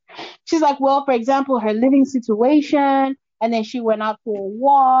reactions. She's like, well, for example, her living situation. And then she went out for a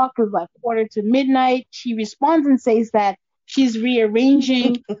walk. It was like quarter to midnight. She responds and says that she's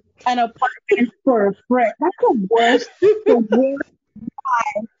rearranging an apartment for a friend. That's the worst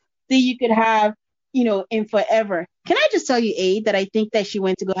that you could have, in forever. Can I just tell you, Aid, that I think that she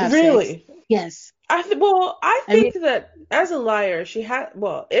went to go have sex? Really? Yes. I think that as a liar,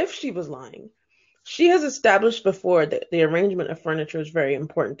 if she was lying, she has established before that the arrangement of furniture is very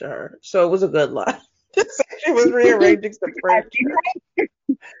important to her. So it was a good lie. She was rearranging some furniture.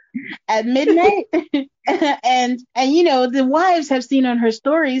 At midnight. and the wives have seen on her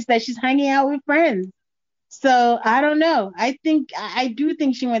stories that she's hanging out with friends. So I don't know. I do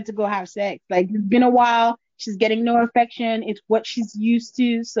think she went to go have sex. Like, it's been a while. She's getting no affection. It's what she's used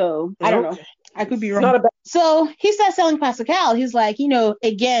to. So I don't know. I could be wrong. So he starts telling Pascal. He's like,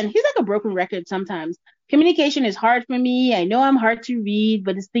 again, he's like a broken record sometimes. Communication is hard for me. I know I'm hard to read,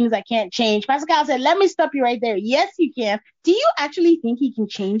 but it's things I can't change. Pascal said, let me stop you right there. Yes, you can. Do you actually think he can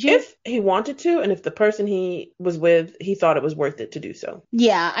change it? If he wanted to, and if the person he was with, he thought it was worth it to do so.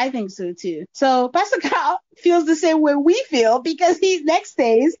 Yeah, I think so too. So Pascal feels the same way we feel, because he next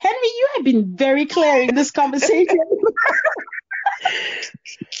says, Henry, you have been very clear in this conversation.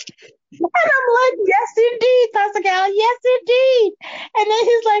 And I'm like, yes, indeed, Pascal, yes, indeed. And then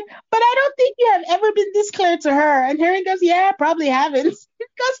he's like, but I don't think you have ever been this clear to her. And Harry goes, yeah, I probably haven't,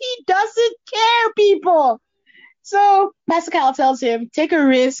 because he doesn't care, people. So Pascal tells him, take a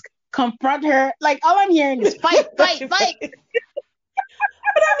risk, confront her. Like, all I'm hearing is fight, fight, fight. But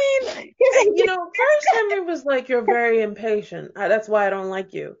I mean, first Henry was like, you're very impatient. That's why I don't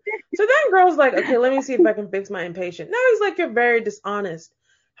like you. So then girl's like, okay, let me see if I can fix my impatience. Now he's like, you're very dishonest.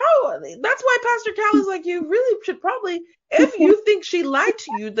 That's why Pastor Cal is like, you really should probably, if you think she lied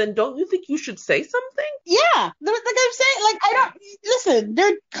to you, then don't you think you should say something? Yeah, like I'm saying, listen, there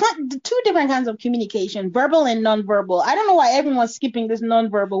are two different kinds of communication, verbal and nonverbal. I don't know why everyone's skipping this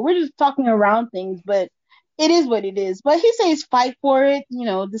nonverbal. We're just talking around things, but it is what it is. But he says fight for it,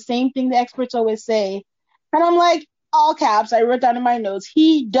 the same thing the experts always say. And I'm like, all caps, I wrote down in my notes,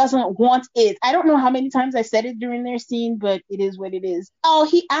 he doesn't want it. I don't know how many times I said it during their scene, but it is what it is. Oh,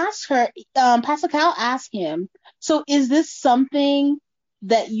 he asked her, Pascal asked him, so is this something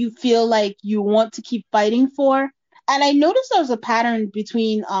that you feel like you want to keep fighting for? And I noticed there was a pattern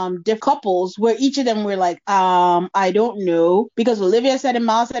between different couples where each of them were like, I don't know, because Olivia said it,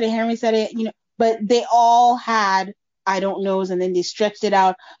 Miles said it, Henry said it, but they all had I don't knows, and then they stretched it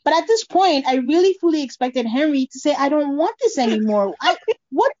out. But at this point, I really fully expected Henry to say, I don't want this anymore.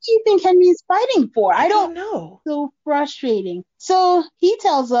 What do you think Henry is fighting for? I don't know. So frustrating. So he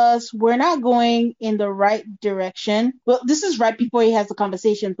tells us we're not going in the right direction. Well, this is right before he has the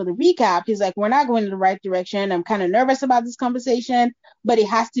conversation for the recap. He's like, we're not going in the right direction. I'm kind of nervous about this conversation, but it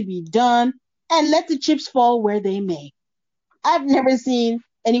has to be done. And let the chips fall where they may. I've never seen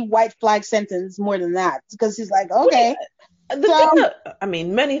any white flag sentence more than that, because he's like, okay.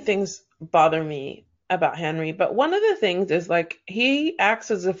 Many things bother me about Henry, but one of the things is like he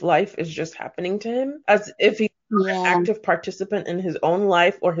acts as if life is just happening to him, as if he's an active participant in his own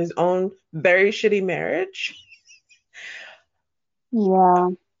life or his own very shitty marriage. Yeah.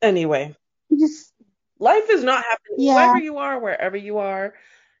 Anyway, life is not happening wherever you are, wherever you are.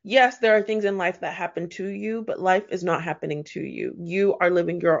 Yes, there are things in life that happen to you, but life is not happening to you. You are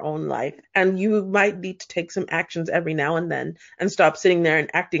living your own life, and you might need to take some actions every now and then and stop sitting there and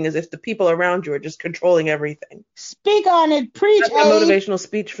acting as if the people around you are just controlling everything. Speak on it, preach. That's my motivational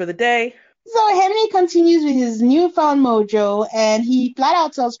speech for the day. So Henry continues with his newfound mojo, and he flat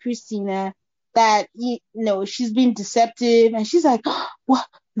out tells Christina that she's been deceptive, and she's like,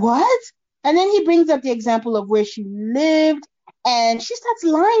 what? And then he brings up the example of where she lived. And she starts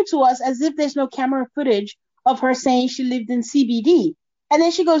lying to us as if there's no camera footage of her saying she lived in CBD. And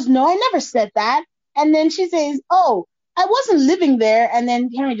then she goes, no, I never said that. And then she says, oh, I wasn't living there. And then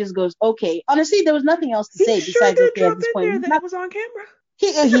Henry just goes, okay. Honestly, there was nothing else to say besides okay at this point. That was on camera.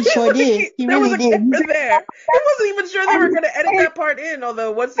 He sure did. He really did. There. He wasn't even sure they were going to edit that part in, although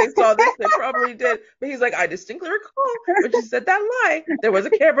once they saw this, they probably did. But he's like, I distinctly recall when she said that lie, there was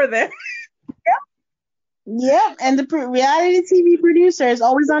a camera there. Yep, and the reality TV producer is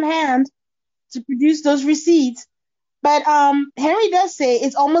always on hand to produce those receipts. But Henry does say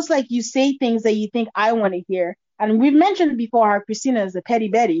it's almost like you say things that you think I want to hear. And we've mentioned before how Christina is a petty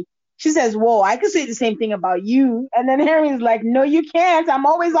Betty. She says, whoa, I could say the same thing about you. And then Henry's like, no, you can't. I'm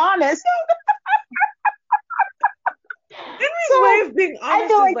always honest. Henry's So way of being I honest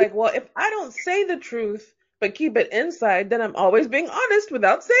feel is like like, well, if I don't say the truth but keep it inside, then I'm always being honest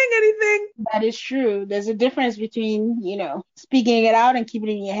without saying anything. that is true. There's a difference between, speaking it out and keeping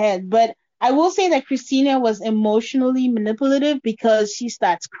it in your head. But I will say that Christina was emotionally manipulative because she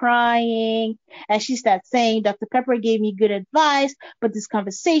starts crying and she starts saying, Dr. Pepper gave me good advice, but this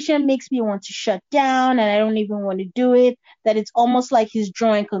conversation makes me want to shut down and I don't even want to do it. That it's almost like he's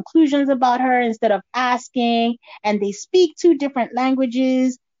drawing conclusions about her instead of asking, and they speak two different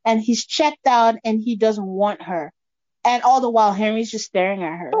languages and he's checked out and he doesn't want her. And all the while, Henry's just staring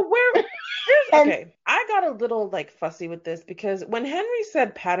at her. But And okay, I got a little like fussy with this because when Henry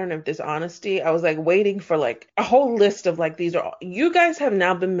said pattern of dishonesty, I was like waiting for like a whole list of like you guys have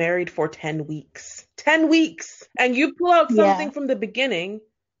now been married for 10 weeks. 10 weeks. And you pull out something yeah, from the beginning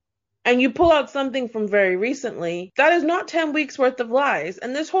and you pull out something from very recently. That is not 10 weeks worth of lies.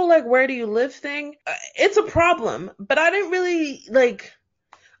 And this whole like where do you live thing, it's a problem, but I didn't really like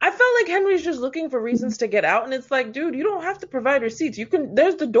I felt like Henry's just looking for reasons to get out, and it's like, dude, you don't have to provide receipts.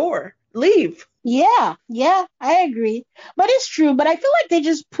 There's the door. Leave. yeah, I agree. But it's true. But I feel like they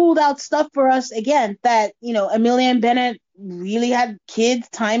just pulled out stuff for us again that, Amelia and Bennett really had kids.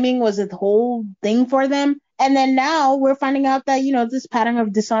 Timing was a whole thing for them. And then now we're finding out that, this pattern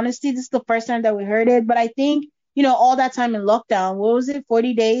of dishonesty, this is the first time that we heard it. But I think, all that time in lockdown, what was it,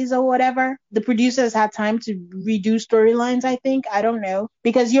 40 days or whatever? The producers had time to redo storylines, I think. I don't know.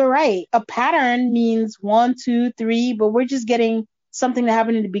 Because you're right. A pattern means 1, 2, 3, but we're just getting something that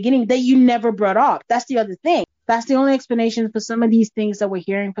happened in the beginning that you never brought up. That's the other thing. That's the only explanation for some of these things that we're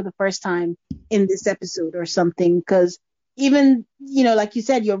hearing for the first time in this episode or something. Because even, like you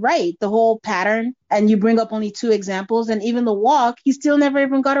said, you're right. The whole pattern, and you bring up only 2 examples, and even the walk, he still never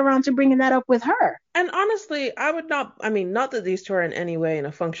even got around to bringing that up with her. And honestly, not that these two are in any way in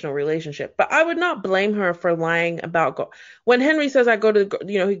a functional relationship, but I would not blame her for lying about when Henry says I go to,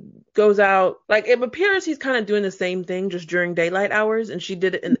 he goes out, like it appears he's kind of doing the same thing just during daylight hours, and she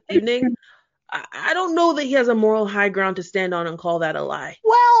did it in the evening. I don't know that he has a moral high ground to stand on and call that a lie.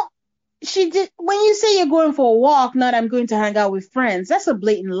 Well, she did. When you say you're going for a walk, not I'm going to hang out with friends, that's a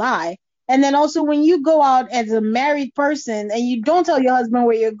blatant lie. And then also when you go out as a married person and you don't tell your husband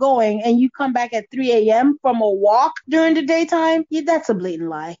where you're going and you come back at 3 a.m. from a walk during the daytime, that's a blatant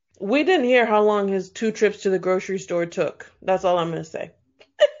lie. We didn't hear how long his 2 trips to the grocery store took. That's all I'm going to say.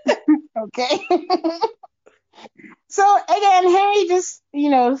 Okay. So again, Harry just,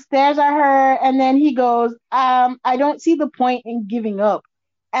 stares at her and then he goes, I don't see the point in giving up.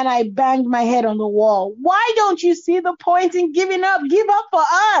 And I banged my head on the wall. Why don't you see the point in giving up? Give up for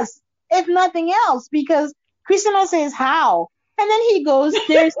us, if nothing else, because Christina says how. And then he goes,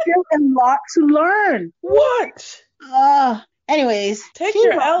 there's still a lot to learn. What? Anyways. Take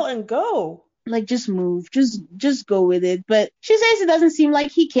your L and go. Like, just move. Just go with it. But she says it doesn't seem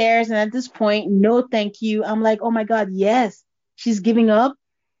like he cares. And at this point, no thank you. I'm like, oh my God, yes. She's giving up.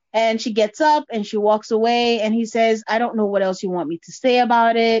 And she gets up and she walks away. And he says, I don't know what else you want me to say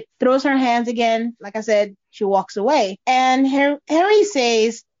about it. Throws her hands again. Like I said, she walks away. And Henry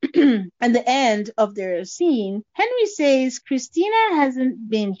says, at the end of their scene, Henry says, Christina hasn't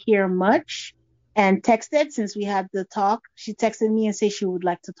been here much. And texted since we had the talk. She texted me and said she would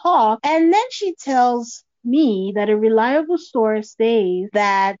like to talk. And then she tells me that a reliable source says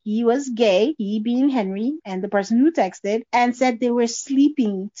that he was gay, he being Henry, and the person who texted, and said they were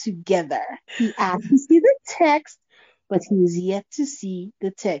sleeping together. He asked to see the text, but he's yet to see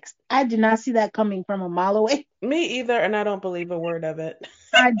the text. I did not see that coming from a mile away. Me either, and I don't believe a word of it.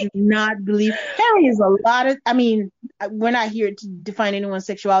 I do not believe. Henry is we're not here to define anyone's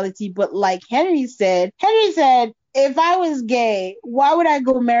sexuality, but like Henry said, if I was gay, why would I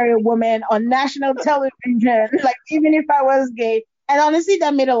go marry a woman on national television? Like, even if I was gay. And honestly,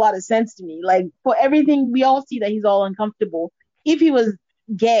 that made a lot of sense to me. Like, for everything, we all see that he's all uncomfortable. If he was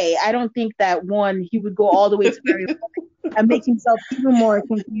gay, I don't think that he would go all the way to marry a woman and make himself even more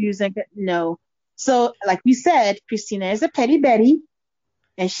confused. No. So, like we said, Christina is a petty Betty.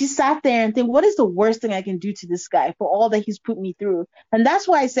 And she sat there and think, what is the worst thing I can do to this guy for all that he's put me through? And that's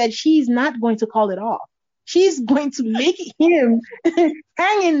why I said she's not going to call it off. She's going to make him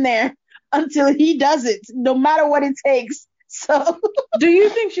hang in there until he does it, no matter what it takes. So do you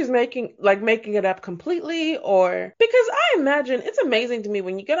think she's making it up completely, or because I imagine it's amazing to me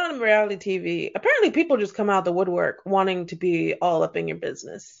when you get on reality TV, apparently people just come out the woodwork wanting to be all up in your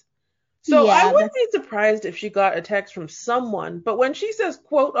business. So yeah, I wouldn't be surprised if she got a text from someone, but when she says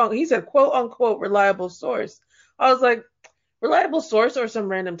he said quote unquote reliable source, I was like, Reliable source or some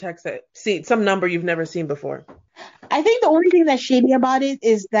random text that see some number you've never seen before? I think the only thing that's shady about it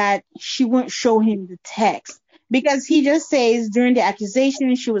is that she wouldn't show him the text because he just says during the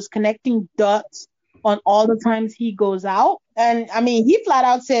accusation she was connecting dots on all the times he goes out. And I mean, he flat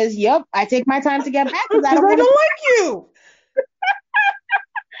out says, "Yep, I take my time to get back because I Because don't I want to. don't like you.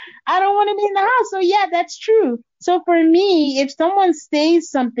 I don't want to be in the house." So yeah, that's true. So for me, if someone says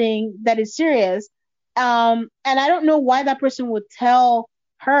something that is serious, and I don't know why that person would tell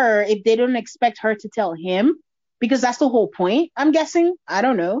her if they don't expect her to tell him, because that's the whole point, I'm guessing. I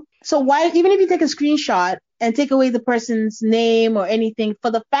don't know. So why, even if you take a screenshot and take away the person's name or anything, for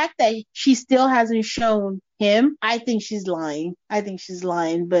the fact that she still hasn't shown him, I think she's lying. I think she's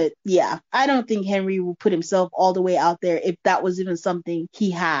lying. But yeah, I don't think Henry will put himself all the way out there if that was even something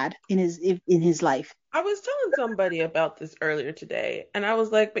he had in his life. I was telling somebody about this earlier today, and I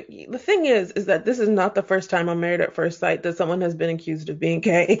was like, but the thing is that this is not the first time on Married at First Sight that someone has been accused of being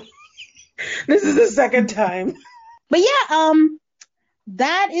gay. This is the second time. But yeah,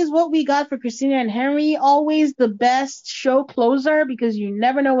 that is what we got for Christina and Henry. Always the best show closer because you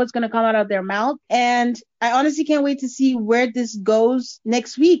never know what's going to come out of their mouth. And I honestly can't wait to see where this goes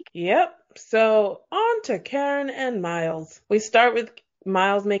next week. Yep. So on to Karen and Miles. We start with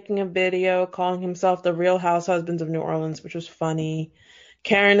Miles making a video calling himself the Real House Husbands of New Orleans, which was funny.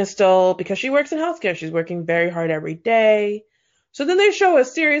 Karen is still, because she works in healthcare, she's working very hard every day. So then they show a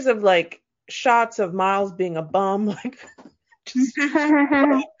series of like shots of Miles being a bum, like just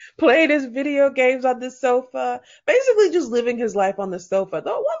played his video games on the sofa, basically just living his life on the sofa.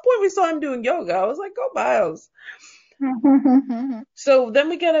 Though at one point we saw him doing yoga. I was like, go Miles. So then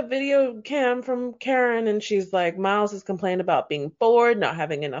we get a video cam from Karen, and she's like, Miles has complained about being bored, not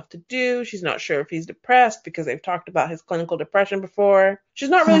having enough to do. She's not sure if he's depressed because they've talked about his clinical depression before. She's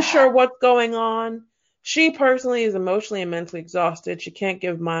not really sure what's going on. She personally is emotionally and mentally exhausted. She can't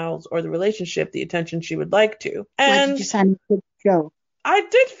give Miles or the relationship the attention she would like to. Why did you sign up for the show? I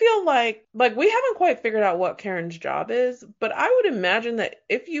did feel like we haven't quite figured out what Karen's job is, but I would imagine that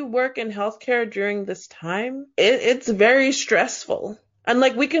if you work in healthcare during this time, it's very stressful. And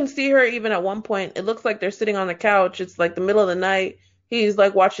like we can see her even at one point, it looks like they're sitting on the couch. It's like the middle of the night. He's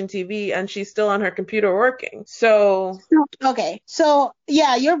like watching TV and she's still on her computer working. So okay. So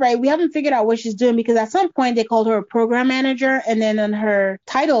yeah, you're right. We haven't figured out what she's doing because at some point they called her a program manager, and then on her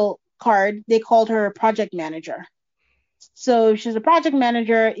title card they called her a project manager. So if she's a project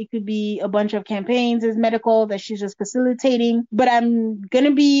manager, it could be a bunch of campaigns as medical that she's just facilitating. But I'm going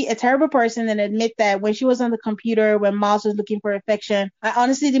to be a terrible person and admit that when she was on the computer, when Miles was looking for affection, I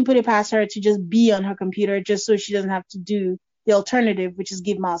honestly didn't put it past her to just be on her computer just so she doesn't have to do the alternative, which is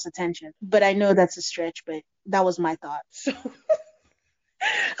give Miles attention. But I know that's a stretch, but that was my thought.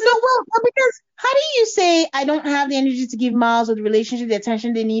 Well, because how do you say I don't have the energy to give Miles or the relationship the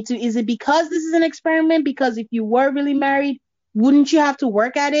attention they need to? Is it because this is an experiment? Because if you were really married, wouldn't you have to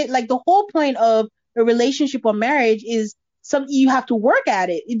work at it? Like the whole point of a relationship or marriage is something you have to work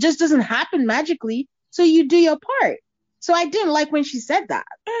at it. It just doesn't happen magically. So you do your part. So I didn't like when she said that.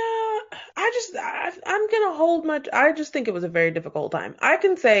 I'm going to hold I just think it was a very difficult time. I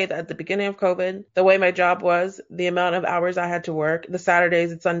can say that at the beginning of COVID, the way my job was, the amount of hours I had to work, the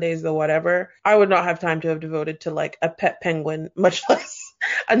Saturdays and Sundays, the whatever, I would not have time to have devoted to like a pet penguin, much less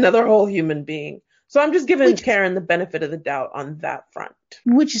another whole human being. So I'm just giving Karen the benefit of the doubt on that front.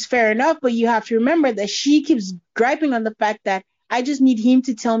 Which is fair enough, but you have to remember that she keeps griping on the fact that I just need him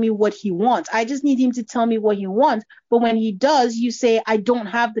to tell me what he wants. I just need him to tell me what he wants. But when he does, you say, I don't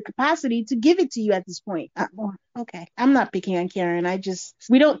have the capacity to give it to you at this point. Okay. I'm not picking on Karen.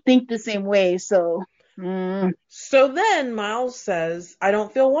 We don't think the same way. So. So then Miles says, I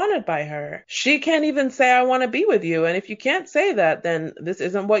don't feel wanted by her. She can't even say I want to be with you. And if you can't say that, then this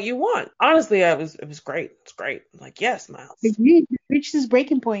isn't what you want. Honestly, it was great. It's great. I'm like, yes, Miles. He reached his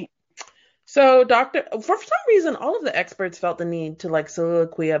breaking point. So for some reason, all of the experts felt the need to like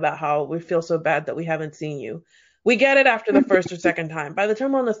soliloquy about how we feel so bad that we haven't seen you. We get it after the first or second time. By the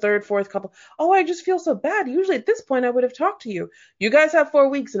time we're on the third, fourth couple, I just feel so bad. Usually at this point, I would have talked to you. You guys have 4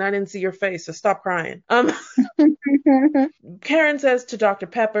 weeks and I didn't see your face, so stop crying. Karen says to Dr.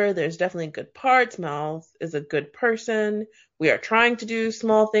 Pepper, there's definitely good parts. Miles is a good person. We are trying to do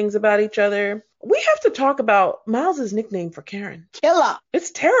small things about each other. We have to talk about Miles's nickname for Karen. Killer.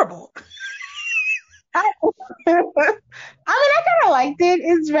 It's terrible. I kind of liked it.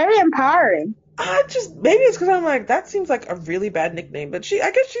 It's very empowering. Maybe it's because I'm like, that seems like a really bad nickname, but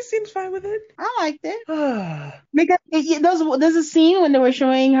I guess she seems fine with it. I liked it. Because there's a scene when they were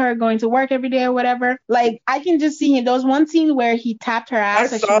showing her going to work every day or whatever. Like, I can just see him. There was one scene where he tapped her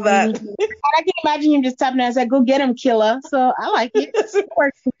ass. I saw that. And I can imagine him just tapping her ass like, go get him, killer. So I like it. It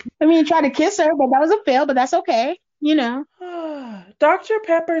works. I mean, he tried to kiss her, but that was a fail, but that's okay. You know. Dr.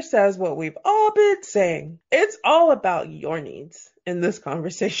 Pepper says what we've all been saying. It's all about your needs in this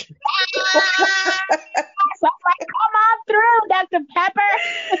conversation. So I'm like, come on through, Dr. Pepper.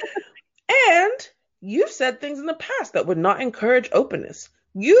 And you've said things in the past that would not encourage openness.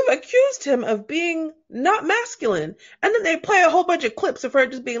 You've accused him of being not masculine. And then they play a whole bunch of clips of her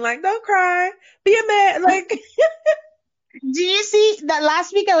just being like, don't cry, be a man. Like, do you see that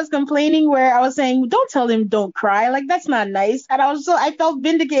last week I was complaining where I was saying, don't tell him don't cry. Like, that's not nice. And I felt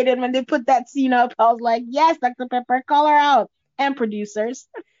vindicated when they put that scene up. I was like, yes, Dr. Pepper, call her out. And producers.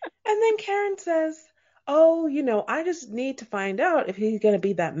 And then Karen says, oh, I just need to find out if he's going to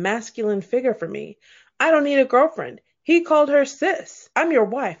be that masculine figure for me. I don't need a girlfriend. He called her sis. I'm your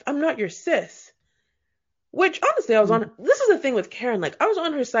wife. I'm not your sis. Which, honestly, this is the thing with Karen. Like, I was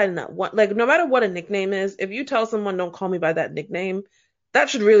on her side in that one. Like, no matter what a nickname is, if you tell someone don't call me by that nickname, that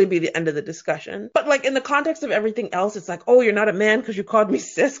should really be the end of the discussion. But, like, in the context of everything else, it's like, oh, you're not a man because you called me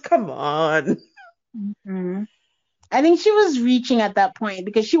sis? Come on. Mm-hmm. I think she was reaching at that point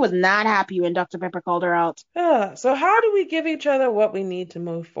because she was not happy when Dr. Pepper called her out. So how do we give each other what we need to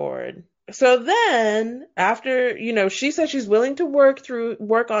move forward? So then, after, she says she's willing to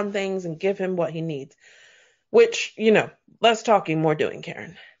work on things and give him what he needs. Which, less talking, more doing,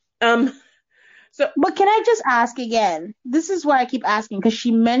 Karen. But can I just ask again? This is what I keep asking because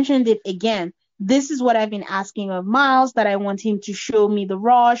she mentioned it again. This is what I've been asking of Miles, that I want him to show me the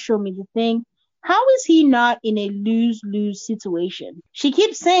raw, show me the thing. How is he not in a lose-lose situation? She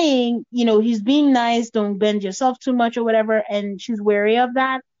keeps saying, he's being nice, don't bend yourself too much or whatever, and she's wary of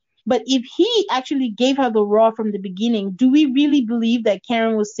that. But if he actually gave her the raw from the beginning, do we really believe that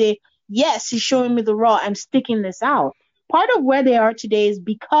Karen will say, yes, he's showing me the raw, I'm sticking this out? Part of where they are today is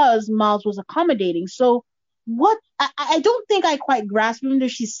because Miles was accommodating. So I don't think I quite grasp, even though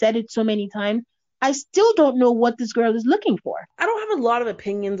she said it so many times. I still don't know what this girl is looking for. I don't have a lot of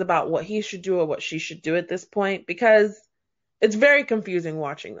opinions about what he should do or what she should do at this point because it's very confusing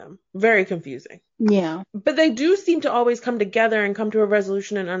watching them. Very confusing. Yeah. But they do seem to always come together and come to a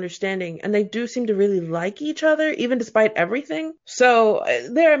resolution and understanding. And they do seem to really like each other, even despite everything. So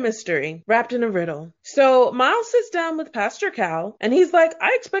they're a mystery wrapped in a riddle. So Miles sits down with Pastor Cal and he's like,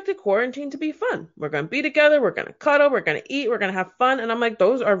 I expected quarantine to be fun. We're going to be together. We're going to cuddle. We're going to eat. We're going to have fun. And I'm like,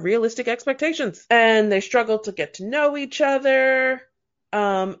 those are realistic expectations. And they struggle to get to know each other.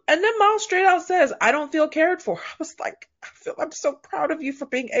 And then Miles straight out says, I don't feel cared for. I was like, I'm so proud of you for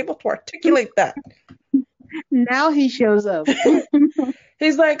being able to articulate that. Now he shows up.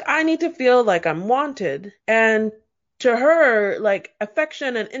 He's like, I need to feel like I'm wanted. And to her, like,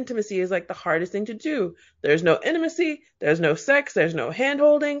 affection and intimacy is like the hardest thing to do. There's no intimacy, there's no sex, there's no hand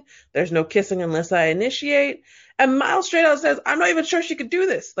holding, there's no kissing unless I initiate. And Miles straight out says, I'm not even sure she could do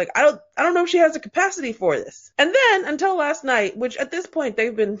this. Like, I don't know if she has the capacity for this. And then until last night, which at this point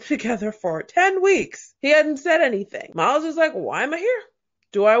they've been together for 10 weeks, he hadn't said anything. Miles is like, why am I here?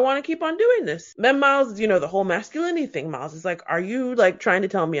 Do I want to keep on doing this? Then Miles, the whole masculinity thing, Miles is like, are you like trying to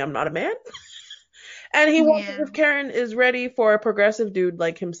tell me I'm not a man? And he wonders if Karen is ready for a progressive dude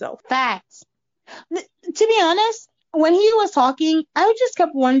like himself. Facts. To be honest, when he was talking, I just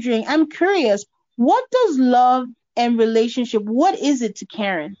kept wondering, I'm curious, what does love and relationship, what is it to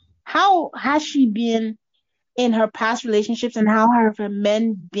Karen? How has she been in her past relationships and how have her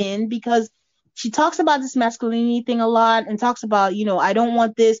men been? Because she talks about this masculinity thing a lot and talks about, I don't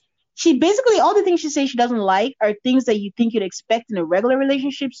want this. She basically, all the things she says she doesn't like are things that you think you'd expect in a regular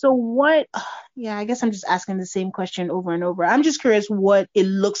relationship. So what? Yeah, I guess I'm just asking the same question over and over. I'm just curious what it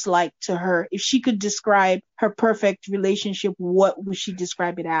looks like to her. If she could describe her perfect relationship, what would she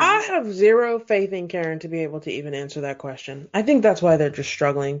describe it as? I have zero faith in Karen to be able to even answer that question. I think that's why they're just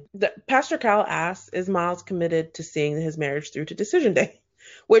struggling. Pastor Cal asks, is Miles committed to seeing his marriage through to decision day?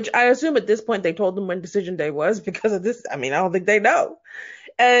 Which I assume at this point they told them when decision day was because of this. I mean, I don't think they know.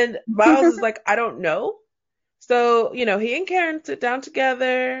 And Miles is like, I don't know. So, he and Karen sit down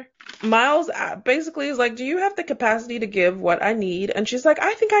together. Miles basically is like, do you have the capacity to give what I need? And she's like,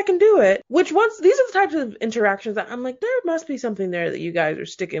 I think I can do it. These are the types of interactions that I'm like, there must be something there that you guys are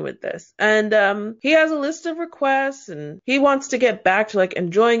sticking with this. And he has a list of requests and he wants to get back to like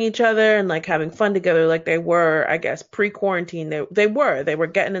enjoying each other and like having fun together like they were, I guess, pre-quarantine. They were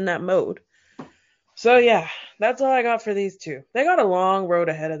getting in that mode. So yeah, that's all I got for these two. They got a long road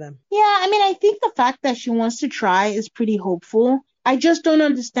ahead of them. Yeah, I mean, I think the fact that she wants to try is pretty hopeful. I just don't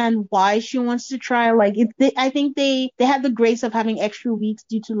understand why she wants to try. Like, I think they had the grace of having extra weeks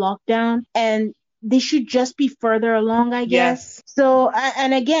due to lockdown, and they should just be further along, I guess. Yes. So,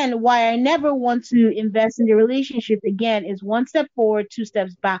 and again, why I never want to invest in the relationship again is one step forward, two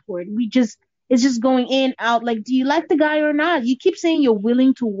steps backward. It's just going in, out. Like, do you like the guy or not? You keep saying you're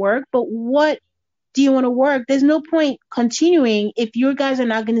willing to work, but what do you want to work? There's no point continuing if your guys are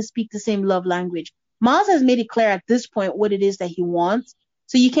not going to speak the same love language. Miles has made it clear at this point what it is that he wants.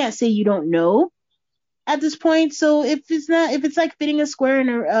 So you can't say you don't know at this point. So if it's like fitting a square in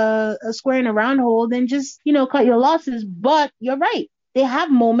a square in a round hole, then just, cut your losses. But you're right. They have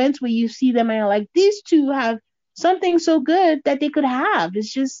moments where you see them and you're like, these two have something so good that they could have.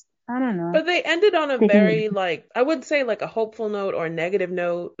 It's just, I don't know. But they ended on a very, I would say like a hopeful note or a negative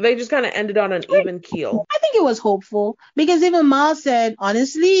note. They just kind of ended on an even keel. I think it was hopeful because even Miles said,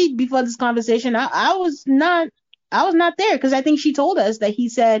 honestly, before this conversation, I was not there because I think she told us that he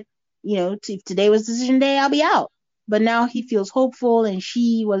said, if today was decision day, I'll be out. But now he feels hopeful, and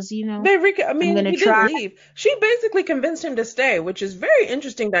she was, he didn't leave. She basically convinced him to stay, which is very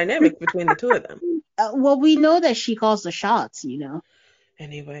interesting dynamic between the two of them. Well, we know that she calls the shots,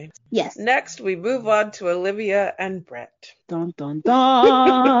 Anyway. Yes. Next, we move on to Olivia and Brett. Dun, dun,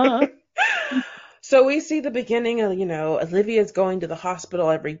 dun. So we see the beginning of, Olivia's going to the hospital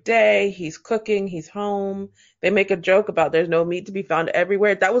every day. He's cooking. He's home. They make a joke about there's no meat to be found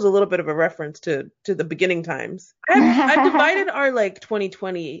everywhere. That was a little bit of a reference to the beginning times. I divided our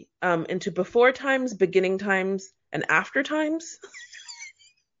 2020 into before times, beginning times, and after times.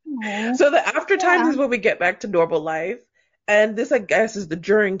 So the after times is when we get back to normal life. And this, I guess, is the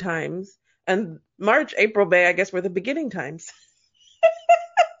during times. And March, April, May, I guess, were the beginning times.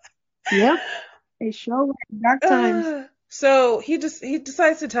 Yep. They sure were dark times. So he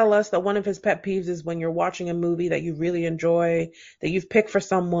decides to tell us that one of his pet peeves is when you're watching a movie that you really enjoy, that you've picked for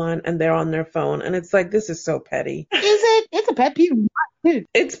someone, and they're on their phone. And it's like, this is so petty. Is it? It's a pet peeve.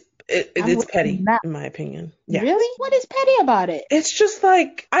 It's petty, in my opinion. Yeah. Really? What is petty about it? It's just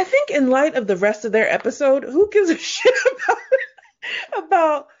like, I think in light of the rest of their episode, who gives a shit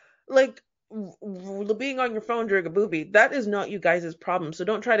about being on your phone during a movie? That is not you guys' problem, so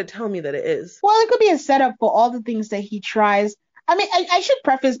don't try to tell me that it is. Well, it could be a setup for all the things that he tries. I mean, I should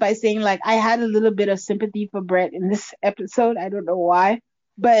preface by saying, I had a little bit of sympathy for Brett in this episode. I don't know why,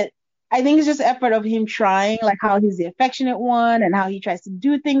 but I think it's just effort of him trying, how he's the affectionate one and how he tries to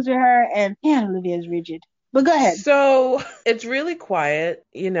do things with her, and Olivia is rigid. But go ahead. So it's really quiet.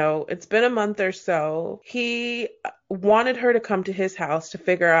 It's been a month or so. He wanted her to come to his house to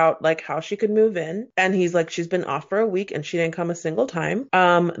figure out how she could move in. And he's like, she's been off for a week and she didn't come a single time.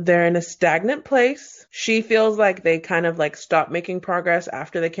 They're in a stagnant place. She feels like they kind of stopped making progress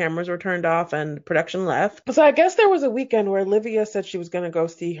after the cameras were turned off and production left. So I guess there was a weekend where Olivia said she was going to go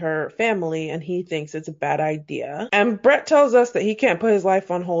see her family and he thinks it's a bad idea. And Brett tells us that he can't put his life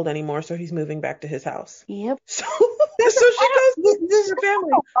on hold anymore, so he's moving back to his house. Yep. So she goes to see her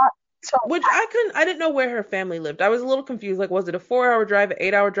family. Which I didn't know where her family lived. I was a little confused. Was it a 4-hour drive, an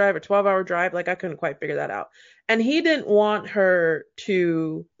 8-hour drive, a 12-hour drive? I couldn't quite figure that out. And he didn't want her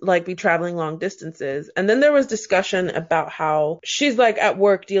to be traveling long distances. And then there was discussion about how she's at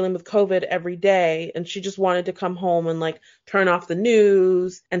work dealing with COVID every day. And she just wanted to come home and turn off the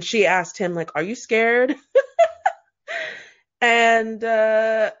news. And she asked him are you scared? And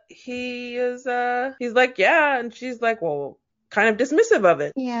he's like, yeah. And she's like, well, kind of dismissive of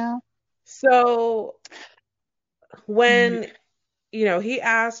it. Yeah. So when, he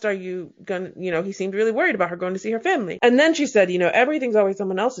asked, are you going to, he seemed really worried about her going to see her family. And then she said, everything's always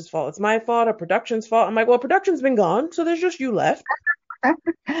someone else's fault. It's my fault or production's fault. I'm like, well, production's been gone. So there's just you left.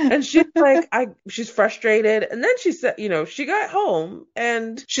 And she's she's frustrated. And then she said, she got home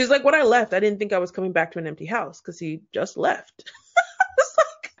and she's like, when I left, I didn't think I was coming back to an empty house because he just left.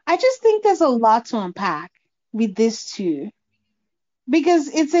 I just think there's a lot to unpack with this too. Because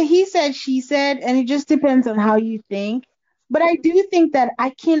it's a he said, she said, and it just depends on how you think. But I do think that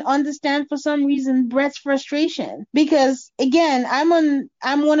I can understand for some reason Brett's frustration. Because again,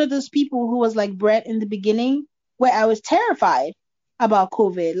 I'm one of those people who was like Brett in the beginning, where I was terrified about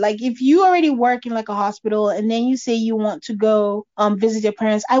COVID. If you already work in a hospital and then you say you want to go visit your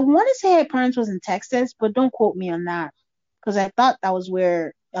parents. I want to say her parents was in Texas, but don't quote me on that. Because I thought that was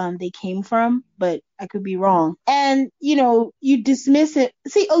where they came from, but I could be wrong. And, you dismiss it.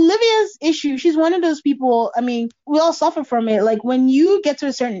 See, Olivia's issue, she's one of those people, I mean, we all suffer from it. Like, when you get to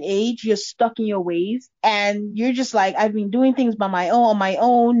a certain age, you're stuck in your ways and you're just like, I've been doing things by my own, on my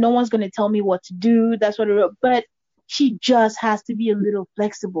own. No one's going to tell me what to do. That's what it, but she just has to be a little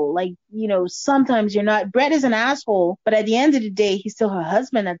flexible. Like, sometimes you're not, Brett is an asshole, but at the end of the day, he's still her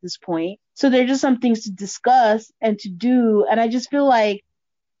husband at this point. So there are just some things to discuss and to do. And I just feel like,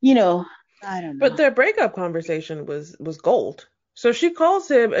 I don't know. But their breakup conversation was gold. So she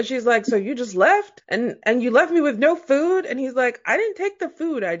calls him and she's like, so you just left and you left me with no food? And he's like, I didn't take the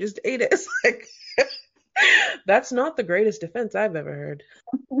food. I just ate it. It's like, that's not the greatest defense I've ever heard.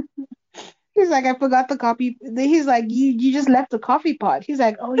 He's like, I forgot the coffee. He's like, you just left the coffee pot. He's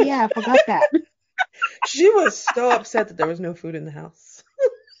like, oh yeah, I forgot that. She was so upset that there was no food in the house.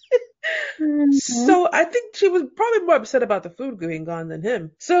 Mm-hmm. So I think she was probably more upset about the food being gone than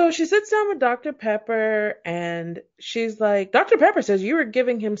him. So she sits down with Dr. Pepper and she's like, Dr. Pepper says you were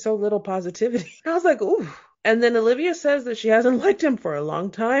giving him so little positivity. I was like, ooh. And then Olivia says that she hasn't liked him for a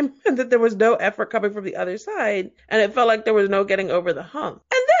long time and that there was no effort coming from the other side and it felt like there was no getting over the hump.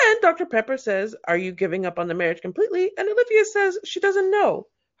 And then Dr. Pepper says, are you giving up on the marriage completely? And Olivia says she doesn't know.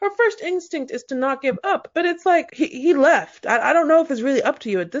 Her first instinct is to not give up, but it's like he left. I don't know if it's really up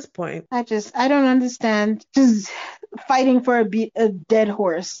to you at this point. I don't understand just fighting for a dead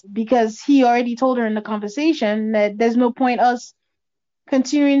horse, because he already told her in the conversation that there's no point us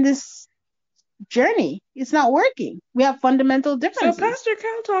continuing this journey. It's not working. We have fundamental differences. So Pastor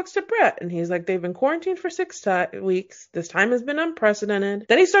Cal talks to Brett and he's like, they've been quarantined for 6 weeks. This time has been unprecedented.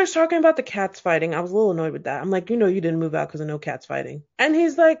 Then he starts talking about the cats fighting. I was a little annoyed with that. I'm like, you didn't move out because of no cats fighting. And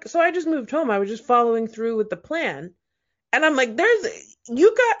he's like, so I just moved home. I was just following through with the plan. And I'm like, not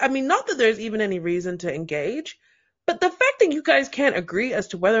that there's even any reason to engage, but the fact that you guys can't agree as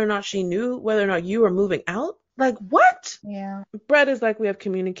to whether or not she knew whether or not you were moving out, like, what? Yeah. Brett is like, we have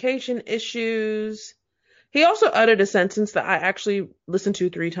communication issues. He also uttered a sentence that I actually listened to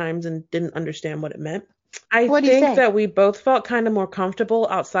 3 times and didn't understand what it meant. I think that we both felt kind of more comfortable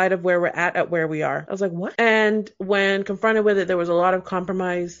outside of where we're at where we are. I was like, what? And when confronted with it, there was a lot of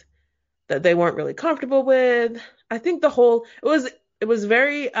compromise that they weren't really comfortable with. I think it was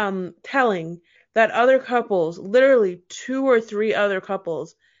very telling that other couples, literally 2 or 3 other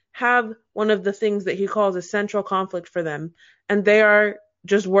couples, have one of the things that he calls a central conflict for them, and they are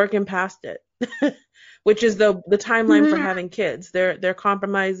just working past it, which is the timeline for having kids. They're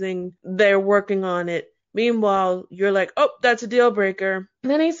compromising, they're working on it. Meanwhile, you're like, oh, that's a deal breaker. And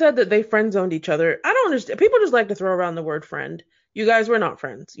then he said that they friend zoned each other. I don't understand. People just like to throw around the word friend. You guys were not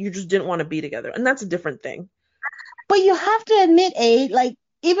friends. You just didn't want to be together, and that's a different thing. But you have to admit, like,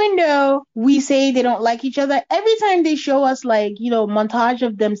 even though we say they don't like each other, every time they show us, like, montage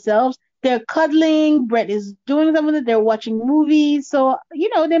of themselves, they're cuddling, Brett is doing something, they're watching movies. So,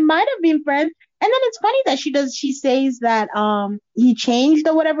 they might have been friends. And then it's funny that she says that he changed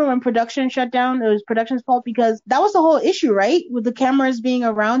or whatever when production shut down. It was production's fault, because that was the whole issue, right? With the cameras being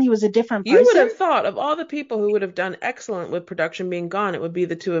around, he was a different person. You would have thought of all the people who would have done excellent with production being gone, it would be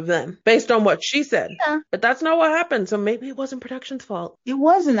the 2 of them, based on what she said. Yeah. But that's not what happened, so maybe it wasn't production's fault. It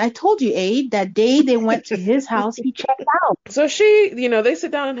wasn't. I told you, Aid, that day they went to his house, he checked out. So she, they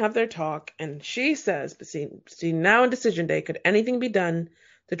sit down and have their talk, and she says, but see, now in decision day, could anything be done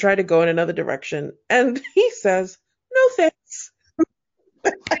to try to go in another direction? And he says, no thanks.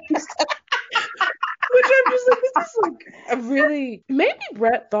 Which I'm just like, this is like a really, maybe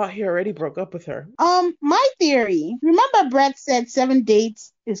Brett thought he already broke up with her. My theory, remember Brett said 7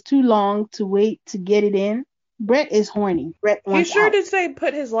 dates is too long to wait to get it in? Brett is horny. Brett wants He sure out. did say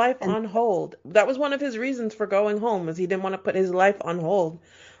put his life on hold. That was one of his reasons for going home, is he didn't want to put his life on hold.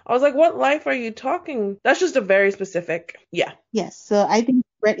 I was like, what life are you talking? That's just a very specific, yeah. Yes, so I think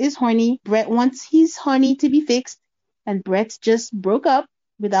Brett is horny. Brett wants his horny to be fixed, and Brett just broke up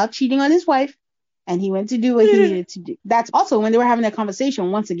without cheating on his wife, and he went to do what he needed to do. That's also when they were having that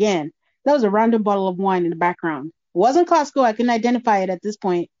conversation, once again, there was a random bottle of wine in the background. It wasn't Costco. I couldn't identify it at this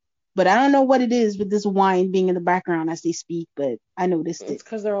point, but I don't know what it is with this wine being in the background as they speak, but I noticed it. It's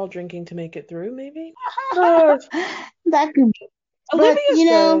because they're all drinking to make it through, maybe? That could be. Olivia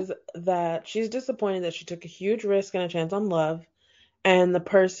says that she's disappointed that she took a huge risk and a chance on love, and the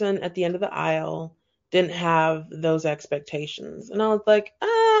person at the end of the aisle didn't have those expectations. And I was like,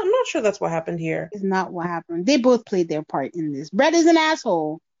 I'm not sure that's what happened here. It's not what happened. They both played their part in this. Brett is an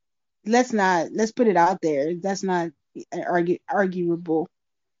asshole. Let's put it out there. That's not arguable.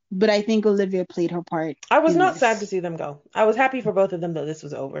 but I think Olivia played her part. I was not this. sad to see them go. I was happy for both of them that this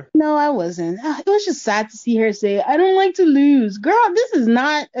was over. No, I wasn't. It was just sad to see her say, I don't like to lose. Girl, this is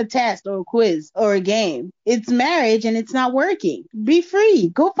not a test or a quiz or a game. It's marriage and it's not working. Be free.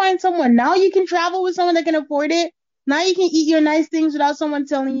 Go find someone. Now you can travel with someone that can afford it. Now you can eat your nice things without someone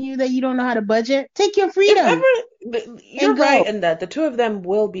telling you that you don't know how to budget. Take your freedom. You're right in that the two of them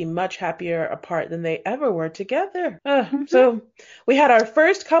will be much happier apart than they ever were together. So we had our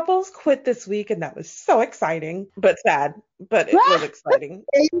first couples quit this week, and that was so exciting, but sad. But it was exciting.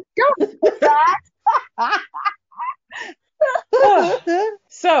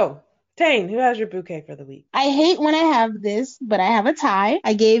 So, Tane, who has your bouquet for the week? I hate when I have this, but I have a tie.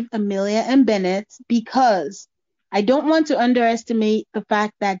 I gave Amelia and Bennett because I don't want to underestimate the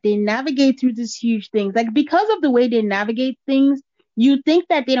fact that they navigate through these huge things. Like, because of the way they navigate things, you think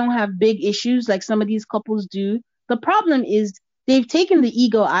that they don't have big issues like some of these couples do. The problem is they've taken the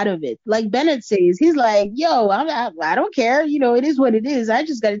ego out of it. Like Bennett says, he's like, yo, I don't care. You know, it is what it is. I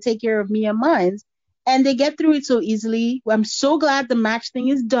just got to take care of me and mine. And they get through it so easily. I'm so glad the match thing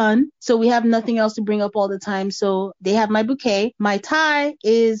is done. So we have nothing else to bring up all the time. So they have my bouquet. My tie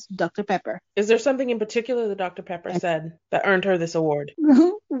is Dr. Pepper. Is there something in particular that Dr. Pepper said that earned her this award?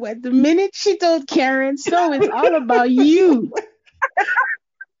 What, the minute she told Karen, so it's all about you.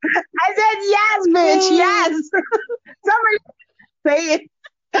 I said, yes, bitch, yes. Somebody say it.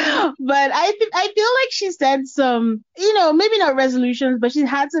 But I feel like she said some, maybe not resolutions, but she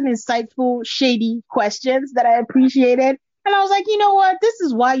had some insightful, shady questions that I appreciated. And I was like, you know what? This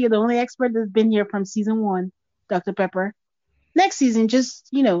is why you're the only expert that's been here from season 1, Dr. Pepper. Next season, just,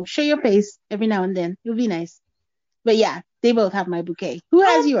 show your face every now and then. It'll be nice. But yeah, they both have my bouquet. Who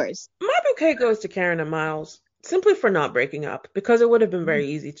has yours? My bouquet goes to Karen and Miles. Simply for not breaking up, because it would have been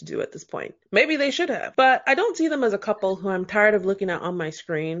very easy to do at this point. Maybe they should have. But I don't see them as a couple who I'm tired of looking at on my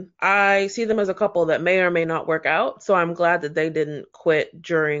screen. I see them as a couple that may or may not work out. So I'm glad that they didn't quit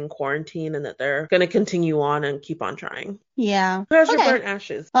during quarantine and that they're going to continue on and keep on trying. Yeah. Who has your burnt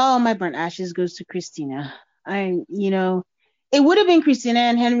ashes? Oh, my burnt ashes goes to Christina. It would have been Christina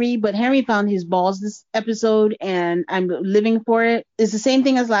and Henry, but Henry found his balls this episode, and I'm living for it. It's the same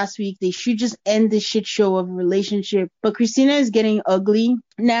thing as last week. They should just end this shit show of a relationship. But Christina is getting ugly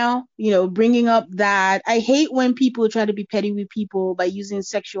now, bringing up that I hate when people try to be petty with people by using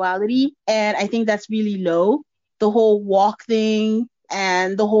sexuality, and I think that's really low. The whole walk thing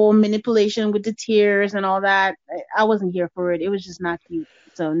and the whole manipulation with the tears and all that, I wasn't here for it. It was just not cute.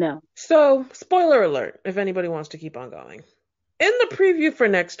 So, no. So, spoiler alert, if anybody wants to keep on going. In the preview for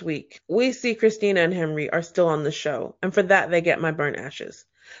next week, we see Christina and Henry are still on the show, and for that, they get my burnt ashes.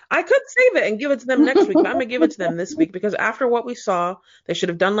 I could save it and give it to them next week, but I'm going to give it to them this week because after what we saw, they should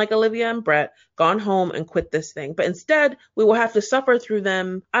have done like Olivia and Brett, gone home and quit this thing. But instead, we will have to suffer through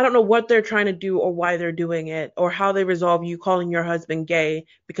them. I don't know what they're trying to do or why they're doing it or how they resolve you calling your husband gay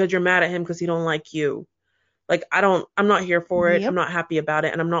because you're mad at him because he don't like you. Like, I'm not here for it. Yep. I'm not happy about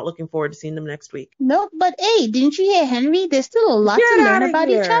it. And I'm not looking forward to seeing them next week. No, but hey, didn't you hear Henry? There's still a lot to learn about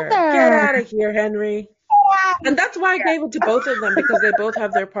each other. Get out of here, Henry. And that's why I gave it to both of them, because they both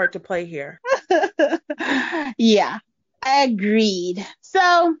have their part to play here. Yeah, agreed.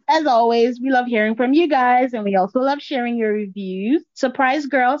 So, as always, we love hearing from you guys, and we also love sharing your reviews. Surprise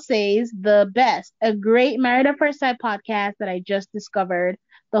Girl says, the best, a great Married at First Sight podcast that I just discovered.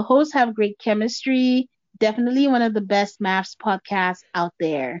 The hosts have great chemistry. Definitely one of the best MAFS podcasts out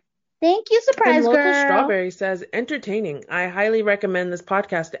there. Thank you, Surprise Girl. Local Strawberry says, entertaining. I highly recommend this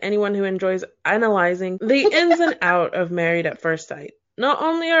podcast to anyone who enjoys analyzing the ins and out of Married at First Sight. Not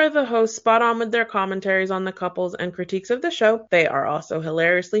only are the hosts spot on with their commentaries on the couples and critiques of the show, they are also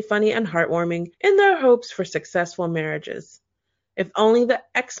hilariously funny and heartwarming in their hopes for successful marriages. If only the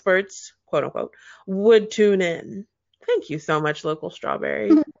experts, quote unquote, would tune in. Thank you so much, Local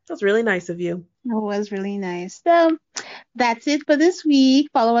Strawberry. That's really nice of you. It was really nice. So that's it for this week.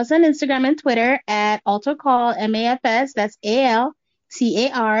 Follow us on Instagram and Twitter at AltarCall MAFS. That's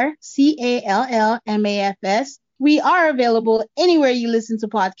ALTARCALLMAFS. We are available anywhere you listen to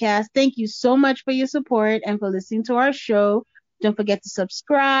podcasts. Thank you so much for your support and for listening to our show. Don't forget to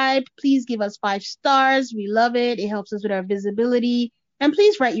subscribe. Please give us 5 stars. We love it. It helps us with our visibility. And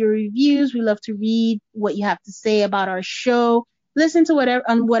please write your reviews. We love to read what you have to say about our show. Listen to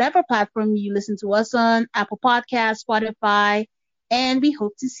whatever platform you listen to us on, Apple Podcasts, Spotify, and we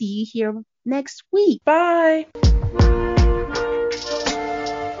hope to see you here next week. Bye.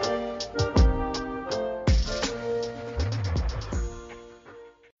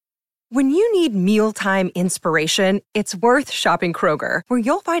 When you need mealtime inspiration, it's worth shopping Kroger, where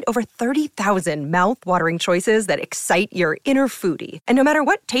you'll find over 30,000 mouth-watering choices that excite your inner foodie. And no matter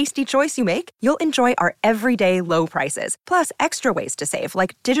what tasty choice you make, you'll enjoy our everyday low prices, plus extra ways to save,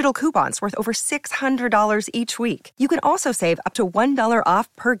 like digital coupons worth over $600 each week. You can also save up to $1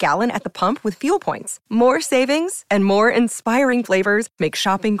 off per gallon at the pump with fuel points. More savings and more inspiring flavors make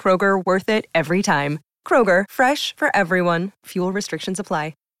shopping Kroger worth it every time. Kroger, fresh for everyone. Fuel restrictions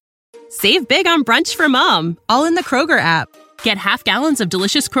apply. Save big on brunch for mom, all in the Kroger app. Get half gallons of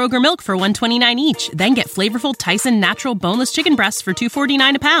delicious Kroger milk for $1.29 each. Then get flavorful Tyson natural boneless chicken breasts for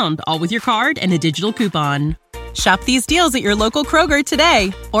 $2.49 a pound, all with your card and a digital coupon. Shop these deals at your local Kroger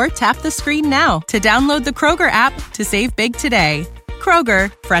today, or tap the screen now to download the Kroger app to save big today.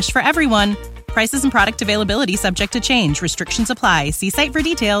 Kroger, fresh for everyone. Prices and product availability subject to change. Restrictions apply. See site for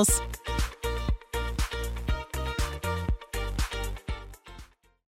details.